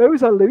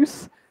 those are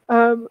loose.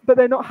 But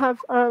they not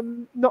have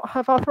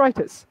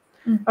arthritis,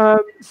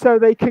 so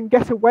they can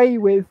get away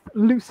with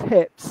loose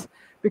hips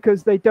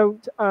because they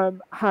don't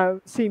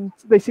seem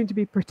to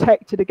be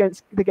protected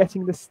against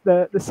getting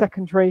the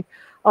secondary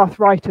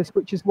arthritis,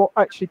 which is what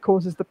actually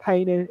causes the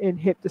pain in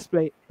hip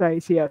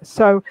dysplasia.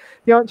 So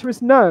the answer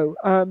is no.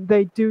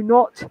 They do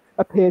not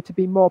appear to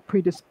be more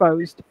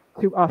predisposed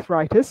to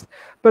arthritis,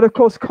 but of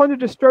course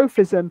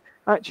chondrodystrophism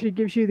actually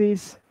gives you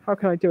these, how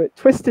can I do it,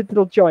 twisted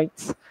little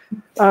joints,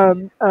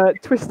 and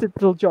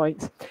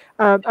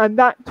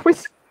that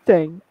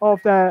twisting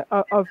of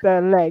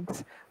their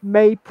legs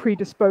may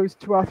predispose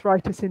to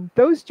arthritis in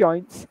those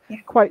joints,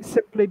 quite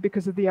simply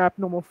because of the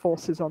abnormal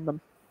forces on them.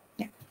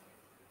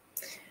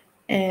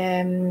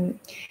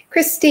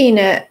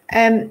 Christina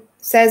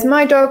says,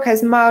 my dog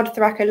has mild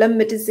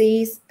thoracolumbar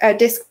disease,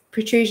 disc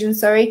protrusion,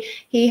 sorry.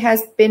 He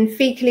has been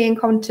fecally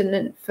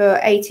incontinent for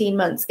 18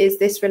 months. Is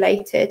this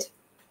related?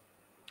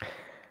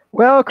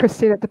 Well,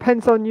 Christina, it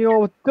depends on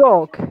your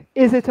dog.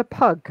 Is it a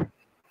pug?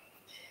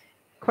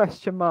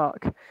 Question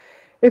mark.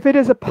 If it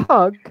is a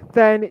pug,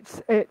 then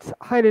it's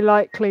highly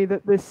likely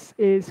that this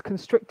is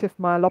constrictive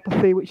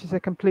myelopathy, which is a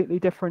completely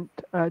different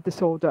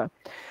disorder.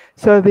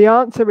 So the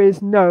answer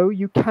is no,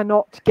 you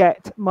cannot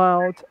get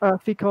mild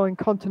fecal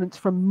incontinence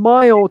from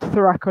mild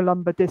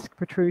thoracolumbar disc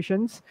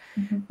protrusions,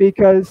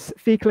 because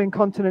fecal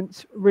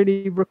incontinence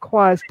really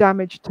requires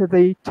damage to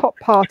the top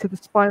part of the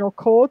spinal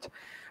cord.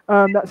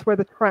 That's where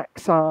the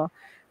tracts are.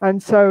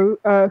 And so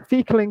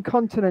fecal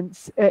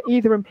incontinence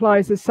either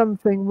implies there's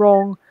something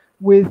wrong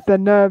with the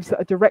nerves that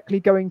are directly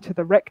going to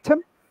the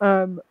rectum,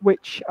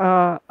 which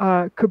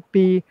could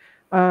be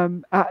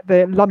at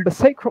the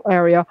lumbosacral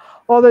area,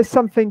 or there's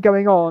something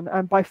going on.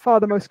 And by far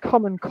the most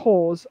common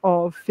cause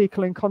of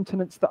fecal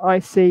incontinence that I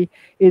see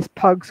is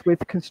pugs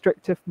with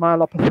constrictive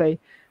myelopathy.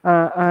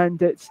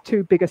 And it's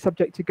too big a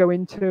subject to go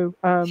into,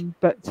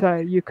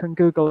 but you can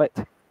Google it.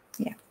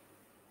 Yeah.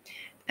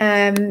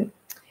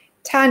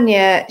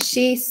 Tanya,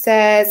 she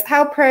says,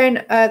 how prone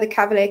are the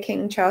Cavalier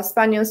King Charles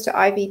Spaniels to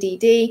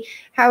IVDD?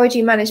 How would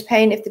you manage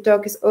pain if the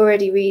dog is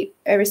already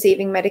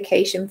receiving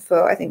medication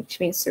for, I think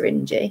she means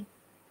syringe?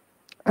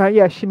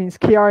 Yeah, she means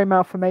Chiari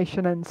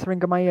malformation and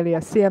syringomyelia,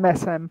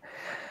 CMSM.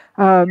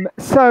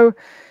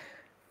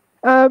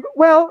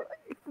 Well,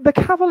 the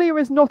Cavalier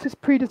is not as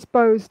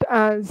predisposed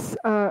as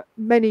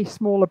many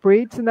smaller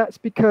breeds, and that's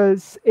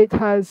because it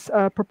has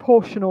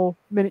proportional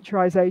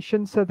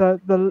miniaturization, so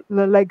the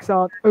legs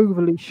aren't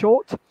overly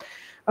short.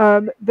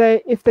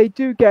 If they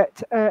do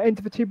get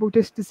intervertebral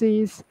disc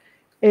disease,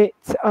 it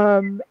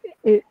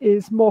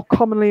is more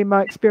commonly, in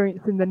my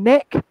experience, in the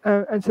neck,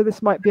 and so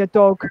this might be a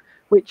dog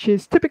which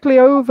is typically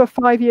over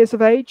 5 years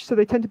of age, so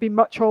they tend to be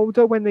much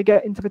older when they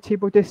get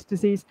intervertebral disc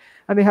disease,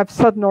 and they have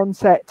sudden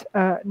onset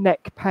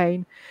neck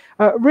pain.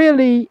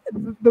 Really,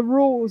 the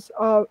rules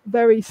are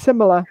very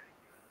similar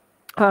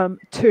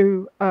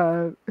to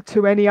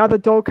any other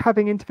dog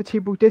having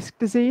intervertebral disc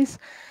disease.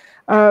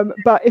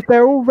 But if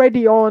they're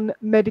already on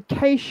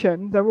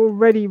medication, they're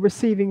already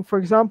receiving, for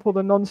example,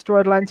 the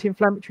non-steroidal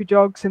anti-inflammatory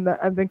drugs and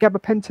the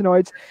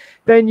gabapentinoids,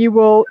 then you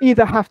will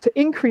either have to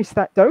increase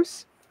that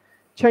dose,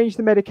 change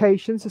the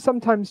medication. So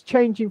sometimes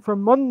changing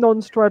from one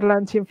non-steroidal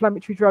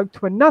anti-inflammatory drug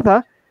to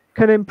another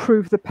can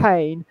improve the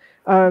pain.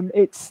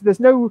 There's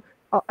no,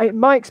 in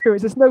my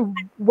experience, there's no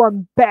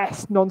one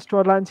best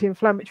non-steroidal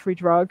anti-inflammatory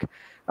drug,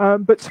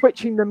 but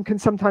switching them can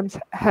sometimes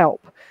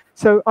help.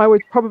 So I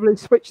would probably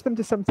switch them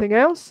to something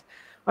else.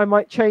 I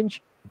might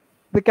change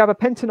the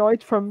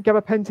gabapentinoid from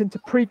gabapentin to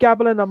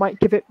pregabalin. I might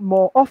give it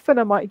more often.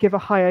 I might give a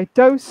higher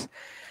dose.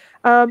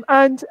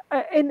 And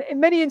in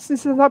many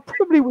instances, I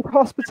probably would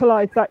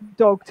hospitalize that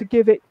dog to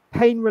give it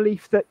pain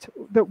relief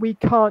that we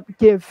can't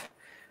give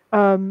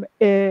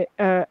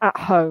at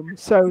home.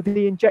 So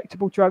the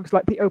injectable drugs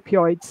like the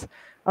opioids.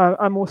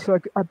 I'm also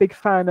a big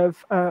fan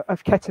of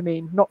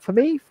ketamine, not for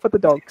me, for the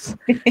dogs.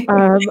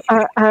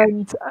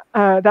 And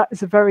that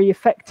is a very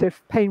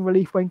effective pain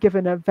relief when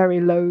given a very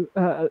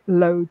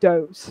low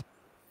dose.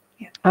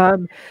 Yeah.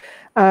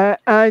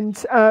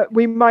 And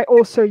we might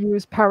also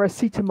use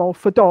paracetamol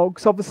for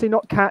dogs, obviously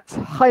not cats.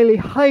 Highly,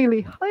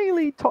 highly,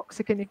 highly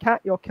toxic in your cat.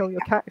 You'll kill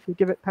your cat if you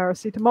give it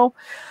paracetamol.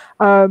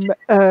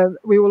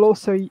 We will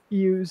also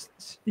use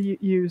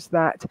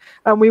that.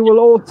 And we will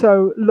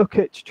also look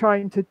at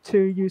trying to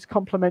use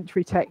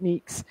complementary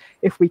techniques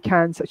if we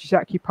can, such as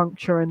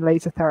acupuncture and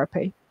laser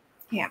therapy.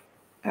 Yeah,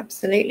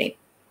 absolutely.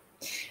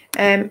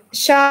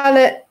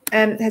 Charlotte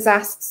has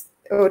asked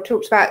or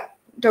talked about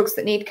dogs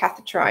that need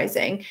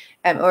catheterizing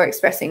or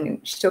expressing,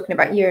 she's talking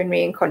about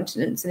urinary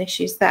incontinence and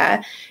issues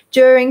there.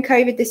 During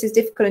COVID, this is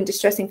difficult and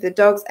distressing for the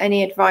dogs.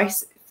 Any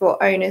advice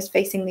for owners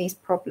facing these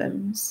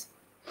problems?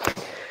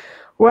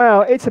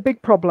 Well, it's a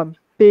big problem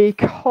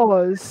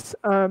because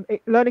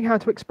learning how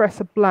to express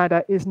a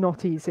bladder is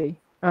not easy.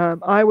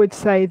 I would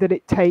say that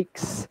it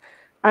takes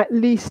at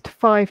least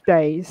 5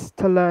 days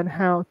to learn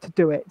how to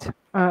do it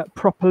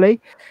properly.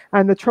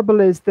 And the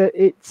trouble is that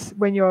it's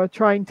when you're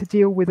trying to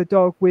deal with a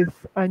dog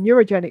with a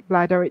neurogenic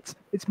bladder, it's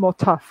more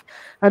tough.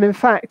 And in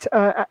fact,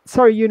 at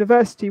Surrey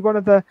University, one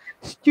of the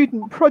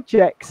student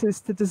projects is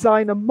to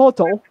design a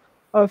model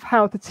of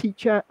how to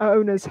teach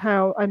owners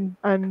how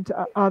and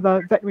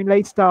other veterinary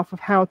lay staff of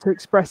how to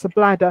express a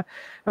bladder.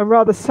 And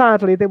rather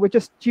sadly, they were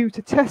just due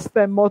to test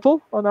their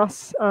model on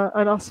us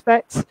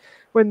vets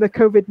when the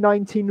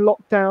COVID-19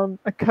 lockdown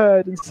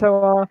occurred. And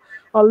so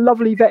our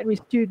lovely veterinary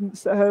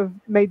students that have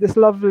made this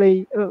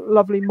lovely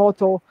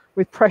model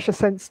with pressure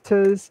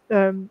sensors,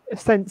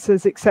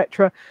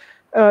 etc.,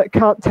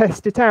 can't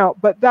test it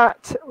out. But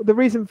the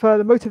reason for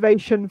the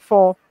motivation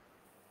for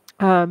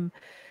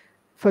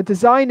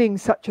designing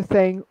such a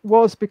thing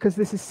was because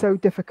this is so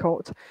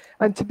difficult.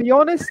 And to be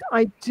honest,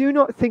 I do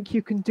not think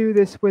you can do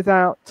this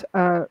without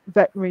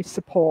veterinary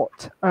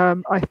support.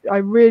 I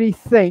really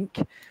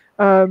think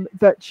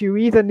that you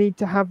either need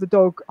to have the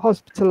dog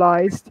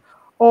hospitalized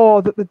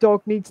or that the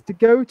dog needs to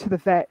go to the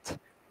vet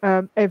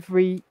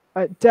every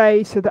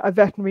day so that a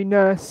veterinary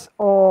nurse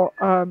or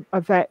a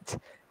vet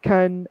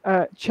can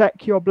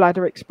check your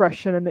bladder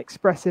expression and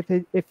express it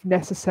if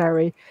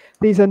necessary.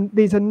 These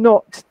are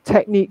not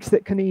techniques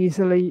that can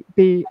easily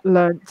be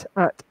learnt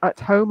at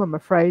home, I'm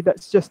afraid.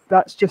 That's just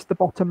the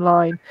bottom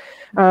line.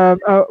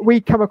 We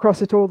come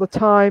across it all the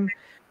time,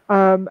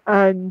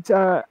 and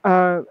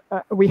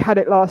we had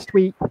it last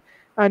week.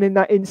 And in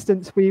that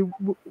instance,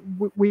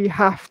 we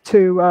have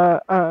to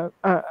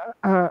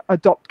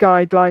adopt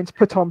guidelines,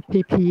 put on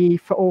PPE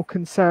for all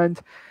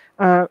concerned,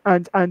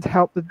 and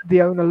help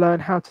the owner learn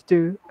how to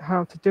do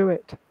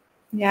it.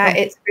 Yeah,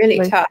 it's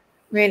really tough,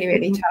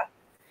 really tough.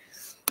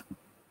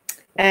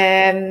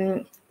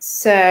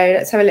 So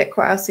let's have a look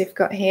what else we've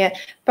got here.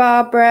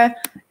 Barbara,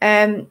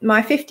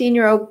 my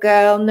 15-year-old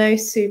girl, no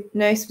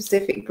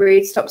specific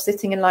breed, stopped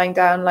sitting and lying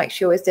down like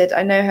she always did.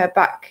 I know her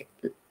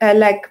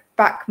leg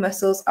back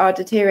muscles are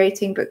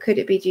deteriorating, but could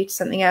it be due to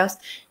something else?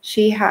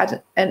 She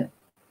had an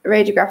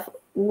radiograph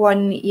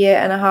 1.5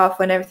 years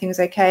when everything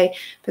was okay,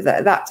 but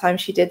at that time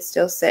she did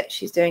still sit.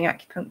 She's doing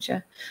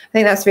acupuncture. I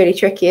think that's really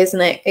tricky, isn't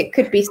it? It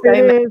could be so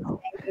many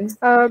things.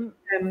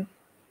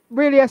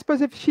 Really, I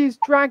suppose if she's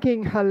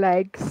dragging her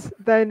legs,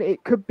 then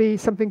it could be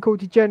something called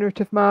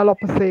degenerative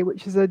myelopathy,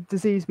 which is a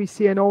disease we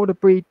see in older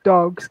breed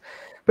dogs.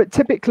 But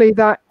typically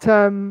that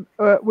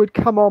would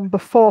come on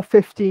before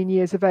 15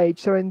 years of age.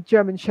 So in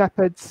German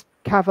Shepherds,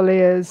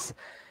 Cavaliers,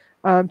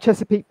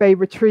 Chesapeake Bay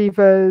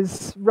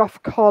Retrievers,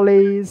 Rough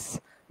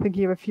Collies,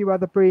 thinking of a few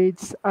other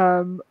breeds,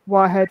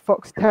 Wire-haired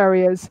Fox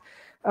Terriers,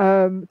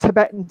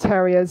 Tibetan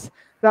Terriers,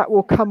 that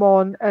will come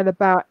on at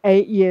about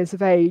 8 years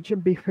of age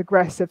and be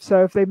progressive.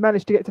 So if they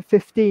manage to get to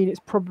 15, it's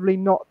probably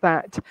not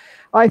that.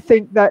 I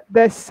think that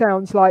this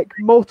sounds like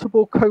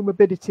multiple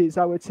comorbidities,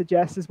 I would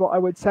suggest, is what I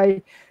would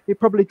say. You're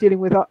probably dealing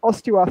with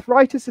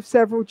osteoarthritis of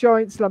several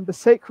joints,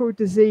 lumbosacral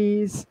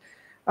disease,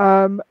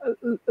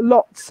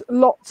 lots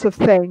of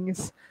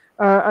things.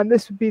 And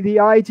this would be the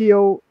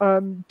ideal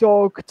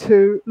dog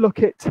to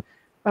look at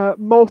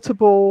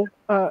multiple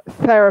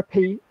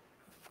therapy,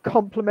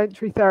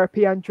 complementary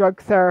therapy and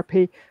drug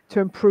therapy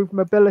to improve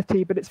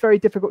mobility, but it's very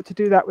difficult to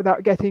do that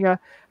without getting a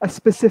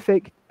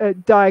specific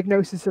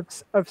diagnosis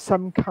of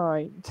some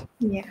kind.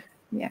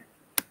 Yeah,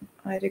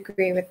 I'd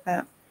agree with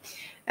that.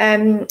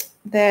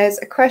 There's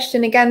a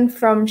question again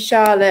from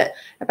Charlotte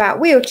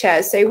about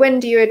wheelchairs. So when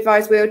do you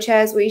advise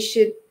wheelchairs?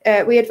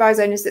 We advise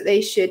owners that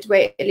they should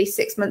wait at least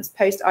 6 months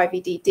post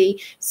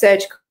IVDD,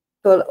 surgical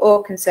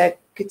or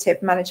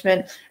conservative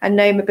management, and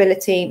no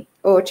mobility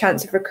or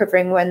chance of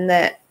recovering when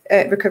they're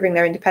recovering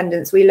their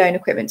independence. We loan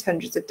equipment to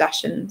hundreds of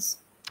Dachshunds.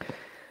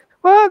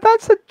 Well,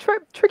 that's a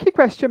tricky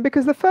question,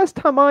 because the first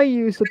time I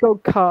used a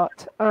dog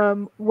cart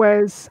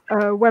was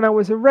when I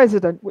was a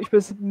resident, which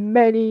was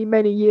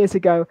many years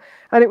ago,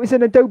 and it was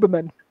in a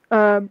Doberman.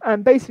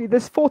 And basically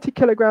this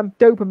 40-kilogram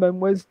Doberman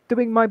was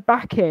doing my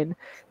back in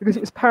because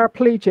it was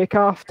paraplegic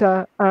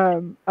after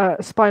a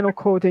spinal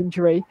cord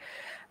injury,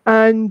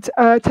 and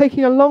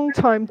taking a long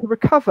time to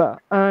recover.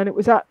 And it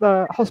was at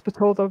the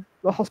hospital,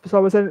 the hospital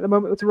I was in at the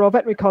moment was the Royal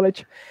Veterinary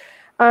College.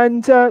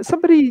 And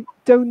somebody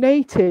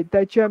donated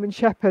their German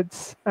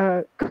Shepherd's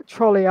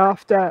trolley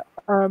after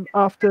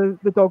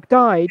the dog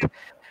died.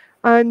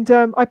 And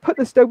I put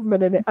this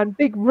Doberman in it, and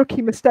big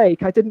rookie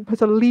mistake, I didn't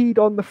put a lead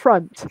on the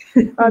front.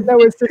 And there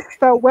was this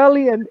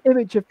Orwellian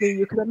image of me,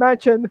 you can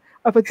imagine,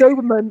 of a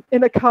Doberman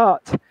in a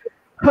cart,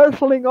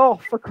 hurtling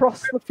off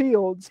across the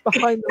fields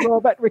behind the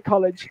Royal Veterinary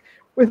College,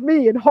 with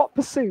me in hot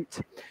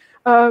pursuit.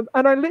 And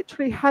I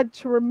literally had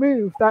to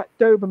remove that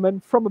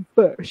Doberman from a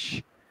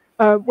bush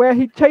where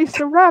he chased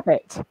a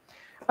rabbit.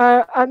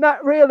 And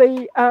that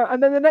really,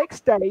 and then the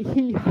next day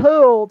he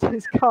hurled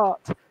his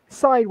cart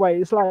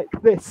sideways like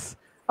this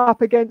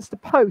up against a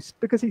post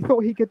because he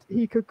thought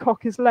he could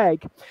cock his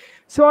leg.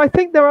 So I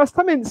think there are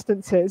some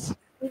instances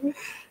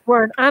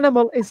where an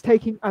animal is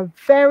taking a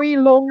very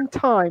long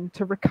time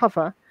to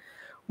recover,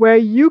 where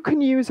you can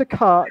use a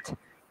cart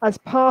as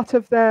part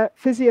of their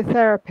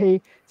physiotherapy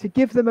to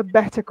give them a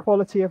better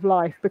quality of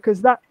life,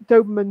 because that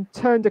Doberman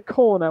turned a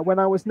corner when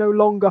I was no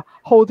longer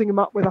holding him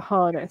up with a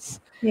harness.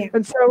 Yeah.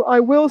 And so I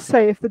will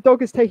say, if the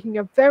dog is taking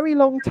a very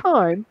long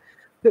time,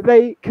 that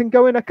they can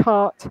go in a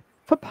cart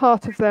for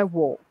part of their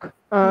walk.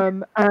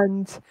 And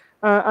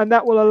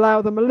that will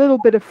allow them a little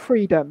bit of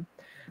freedom.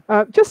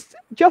 Just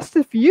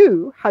if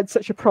you had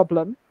such a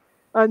problem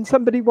and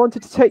somebody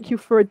wanted to take you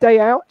for a day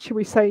out, shall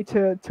we say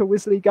to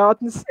Wisley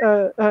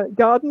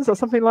Gardens or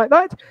something like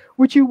that,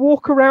 would you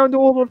walk around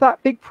all of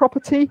that big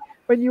property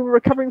when you were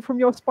recovering from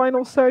your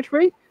spinal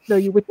surgery? No,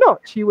 you would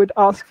not. You would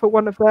ask for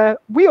one of their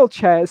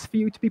wheelchairs for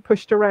you to be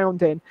pushed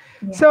around in.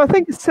 Yeah. So I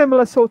think a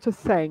similar sort of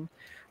thing.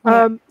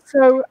 Yeah.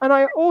 And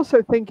I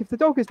also think if the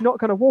dog is not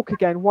going to walk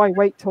again, why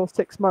wait till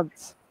 6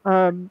 months?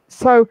 But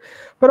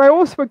I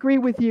also agree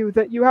with you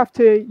that you have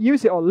to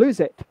use it or lose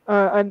it.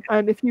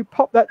 And if you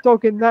pop that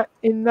dog in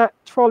that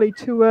trolley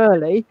too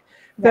early,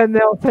 then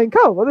they'll think,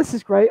 oh, well, this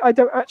is great. I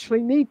don't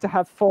actually need to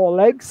have 4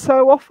 legs,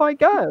 so off I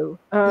go.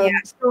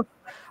 So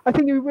I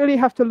think you really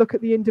have to look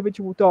at the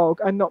individual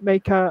dog and not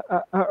make a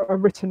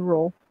written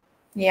rule.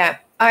 Yeah,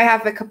 I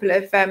have a couple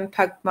of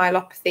pug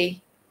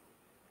myelopathy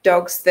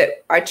dogs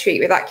that I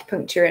treat with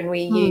acupuncture, and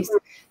we use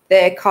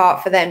the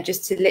cart for them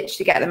just to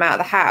literally get them out of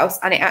the house,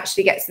 and it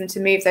actually gets them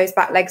to move those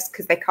back legs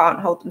because they can't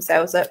hold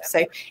themselves up.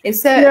 So in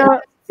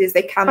certain instances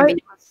they can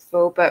be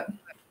useful, but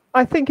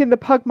I think in the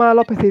pug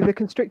myelopathy, the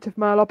constrictive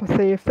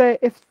myelopathy, if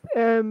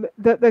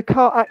the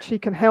cart actually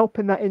can help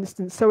in that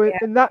instance. So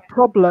in that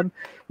problem,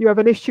 you have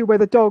an issue where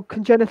the dog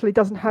congenitally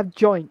doesn't have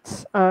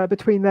joints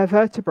between their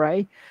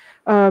vertebrae.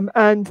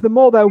 And the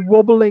more they're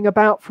wobbling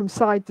about from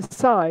side to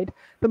side,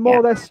 the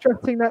more they're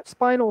stressing that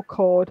spinal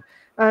cord.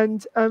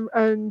 And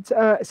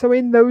so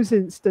in those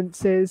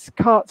instances,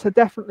 carts are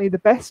definitely the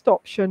best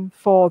option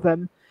for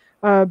them.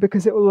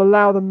 because it will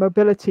allow them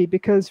mobility.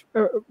 Because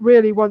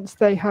really, once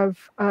they have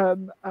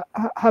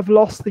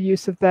lost the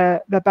use of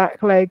their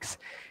back legs,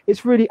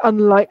 it's really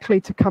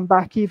unlikely to come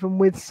back even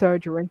with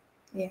surgery.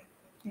 Yeah.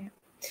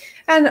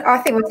 And I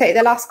think we'll take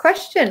the last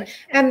question.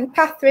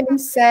 Catherine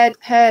said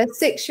her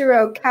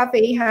 6-year-old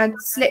Cavi had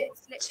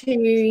slipped 2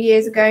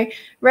 years ago.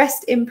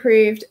 Rest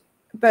improved,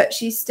 but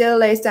she still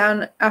lays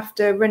down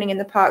after running in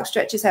the park,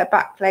 stretches her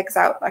back legs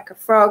out like a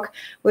frog.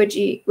 Would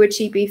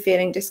she be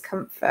feeling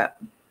discomfort?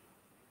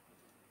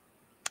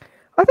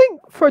 I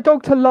think for a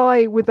dog to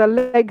lie with their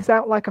legs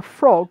out like a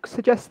frog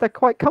suggests they're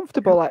quite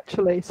comfortable,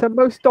 actually. So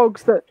most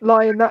dogs that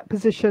lie in that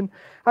position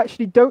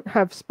actually don't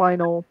have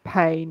spinal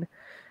pain.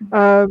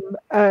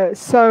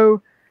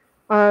 So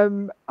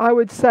I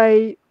would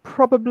say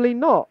probably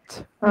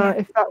not,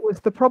 if that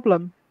was the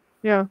problem.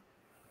 Yeah.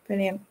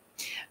 Brilliant.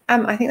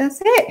 I think that's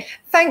it.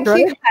 Thank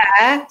you,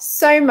 Claire,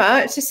 so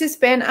much. This has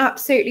been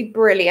absolutely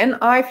brilliant.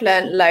 I've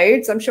learned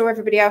loads. I'm sure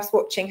everybody else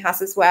watching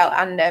has as well.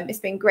 And it's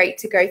been great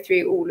to go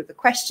through all of the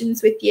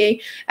questions with you.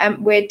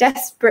 We're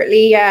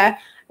desperately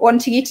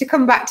wanting you to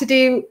come back to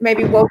do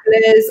maybe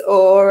wobblers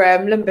or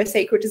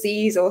lumbosacral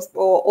disease or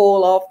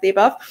all of the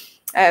above.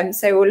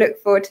 So we'll look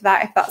forward to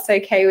that if that's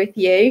okay with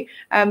you.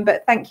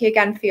 But thank you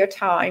again for your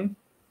time.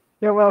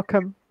 You're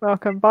welcome.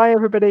 Welcome. Bye,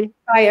 everybody.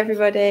 Bye,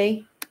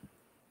 everybody.